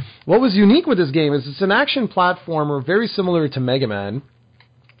feeling. What was unique with this game is it's an action platformer very similar to Mega Man.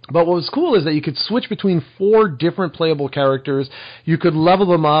 But what was cool is that you could switch between 4 different playable characters. You could level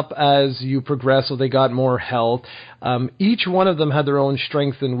them up as you progress so they got more health. Each one of them had their own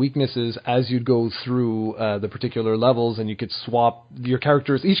strengths and weaknesses as you'd go through the particular levels, and you could swap your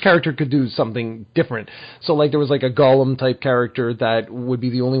characters. Each character could do something different. So like there was like a Gollum type character that would be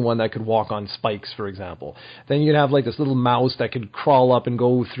the only one that could walk on spikes, for example. Then you'd have like this little mouse that could crawl up and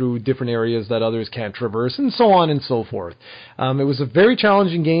go through different areas that others can't traverse, and so on and so forth. It was a very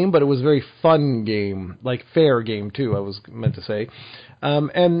challenging game, but it was a very fun game, like fair game too, I was meant to say.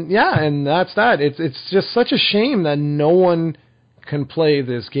 And that's that. It's just such a shame that no one can play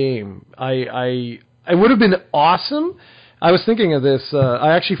this game. I would have been awesome. I was thinking of this.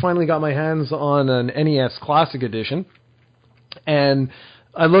 I actually finally got my hands on an NES Classic Edition, and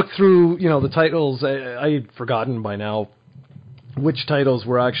I looked through, the titles. I had forgotten by now which titles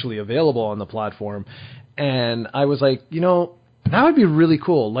were actually available on the platform, and I was like, that would be really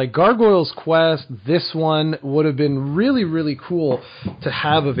cool. Like Gargoyle's Quest, this one would have been really, really cool to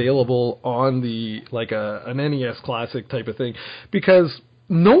have available on the an NES Classic type of thing, because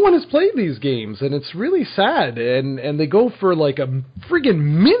no one has played these games, and it's really sad. And they go for like a friggin'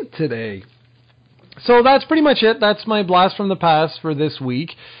 mint today. So that's pretty much it. That's my blast from the past for this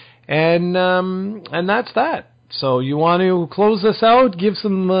week, and that's that. So you want to close this out? Give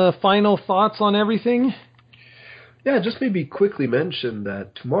some final thoughts on everything? Yeah, just maybe quickly mention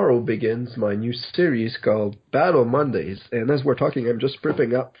that tomorrow begins my new series called Battle Mondays, and as we're talking, I'm just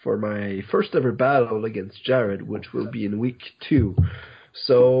prepping up for my first ever battle against Jared, which will be in week 2.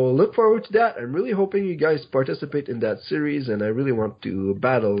 So look forward to that. I'm really hoping you guys participate in that series, and I really want to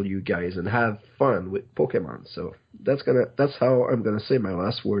battle you guys and have fun with Pokemon. So that's how I'm gonna say my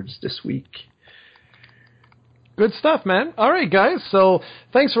last words this week. Good stuff, man. All right, guys. So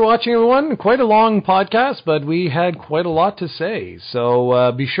thanks for watching, everyone. Quite a long podcast, but we had quite a lot to say.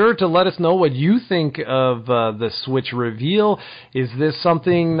 So be sure to let us know what you think of the Switch reveal. Is this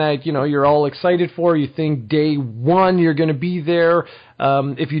something that, you're all excited for? You think day one you're going to be there?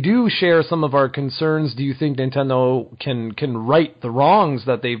 If you do share some of our concerns, do you think Nintendo can right the wrongs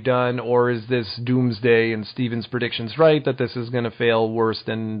that they've done, or is this doomsday and Steven's predictions right, that this is going to fail worse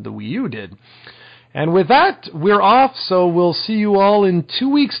than the Wii U did? And with that, we're off, so we'll see you all in 2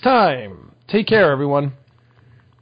 weeks' time. Take care, everyone.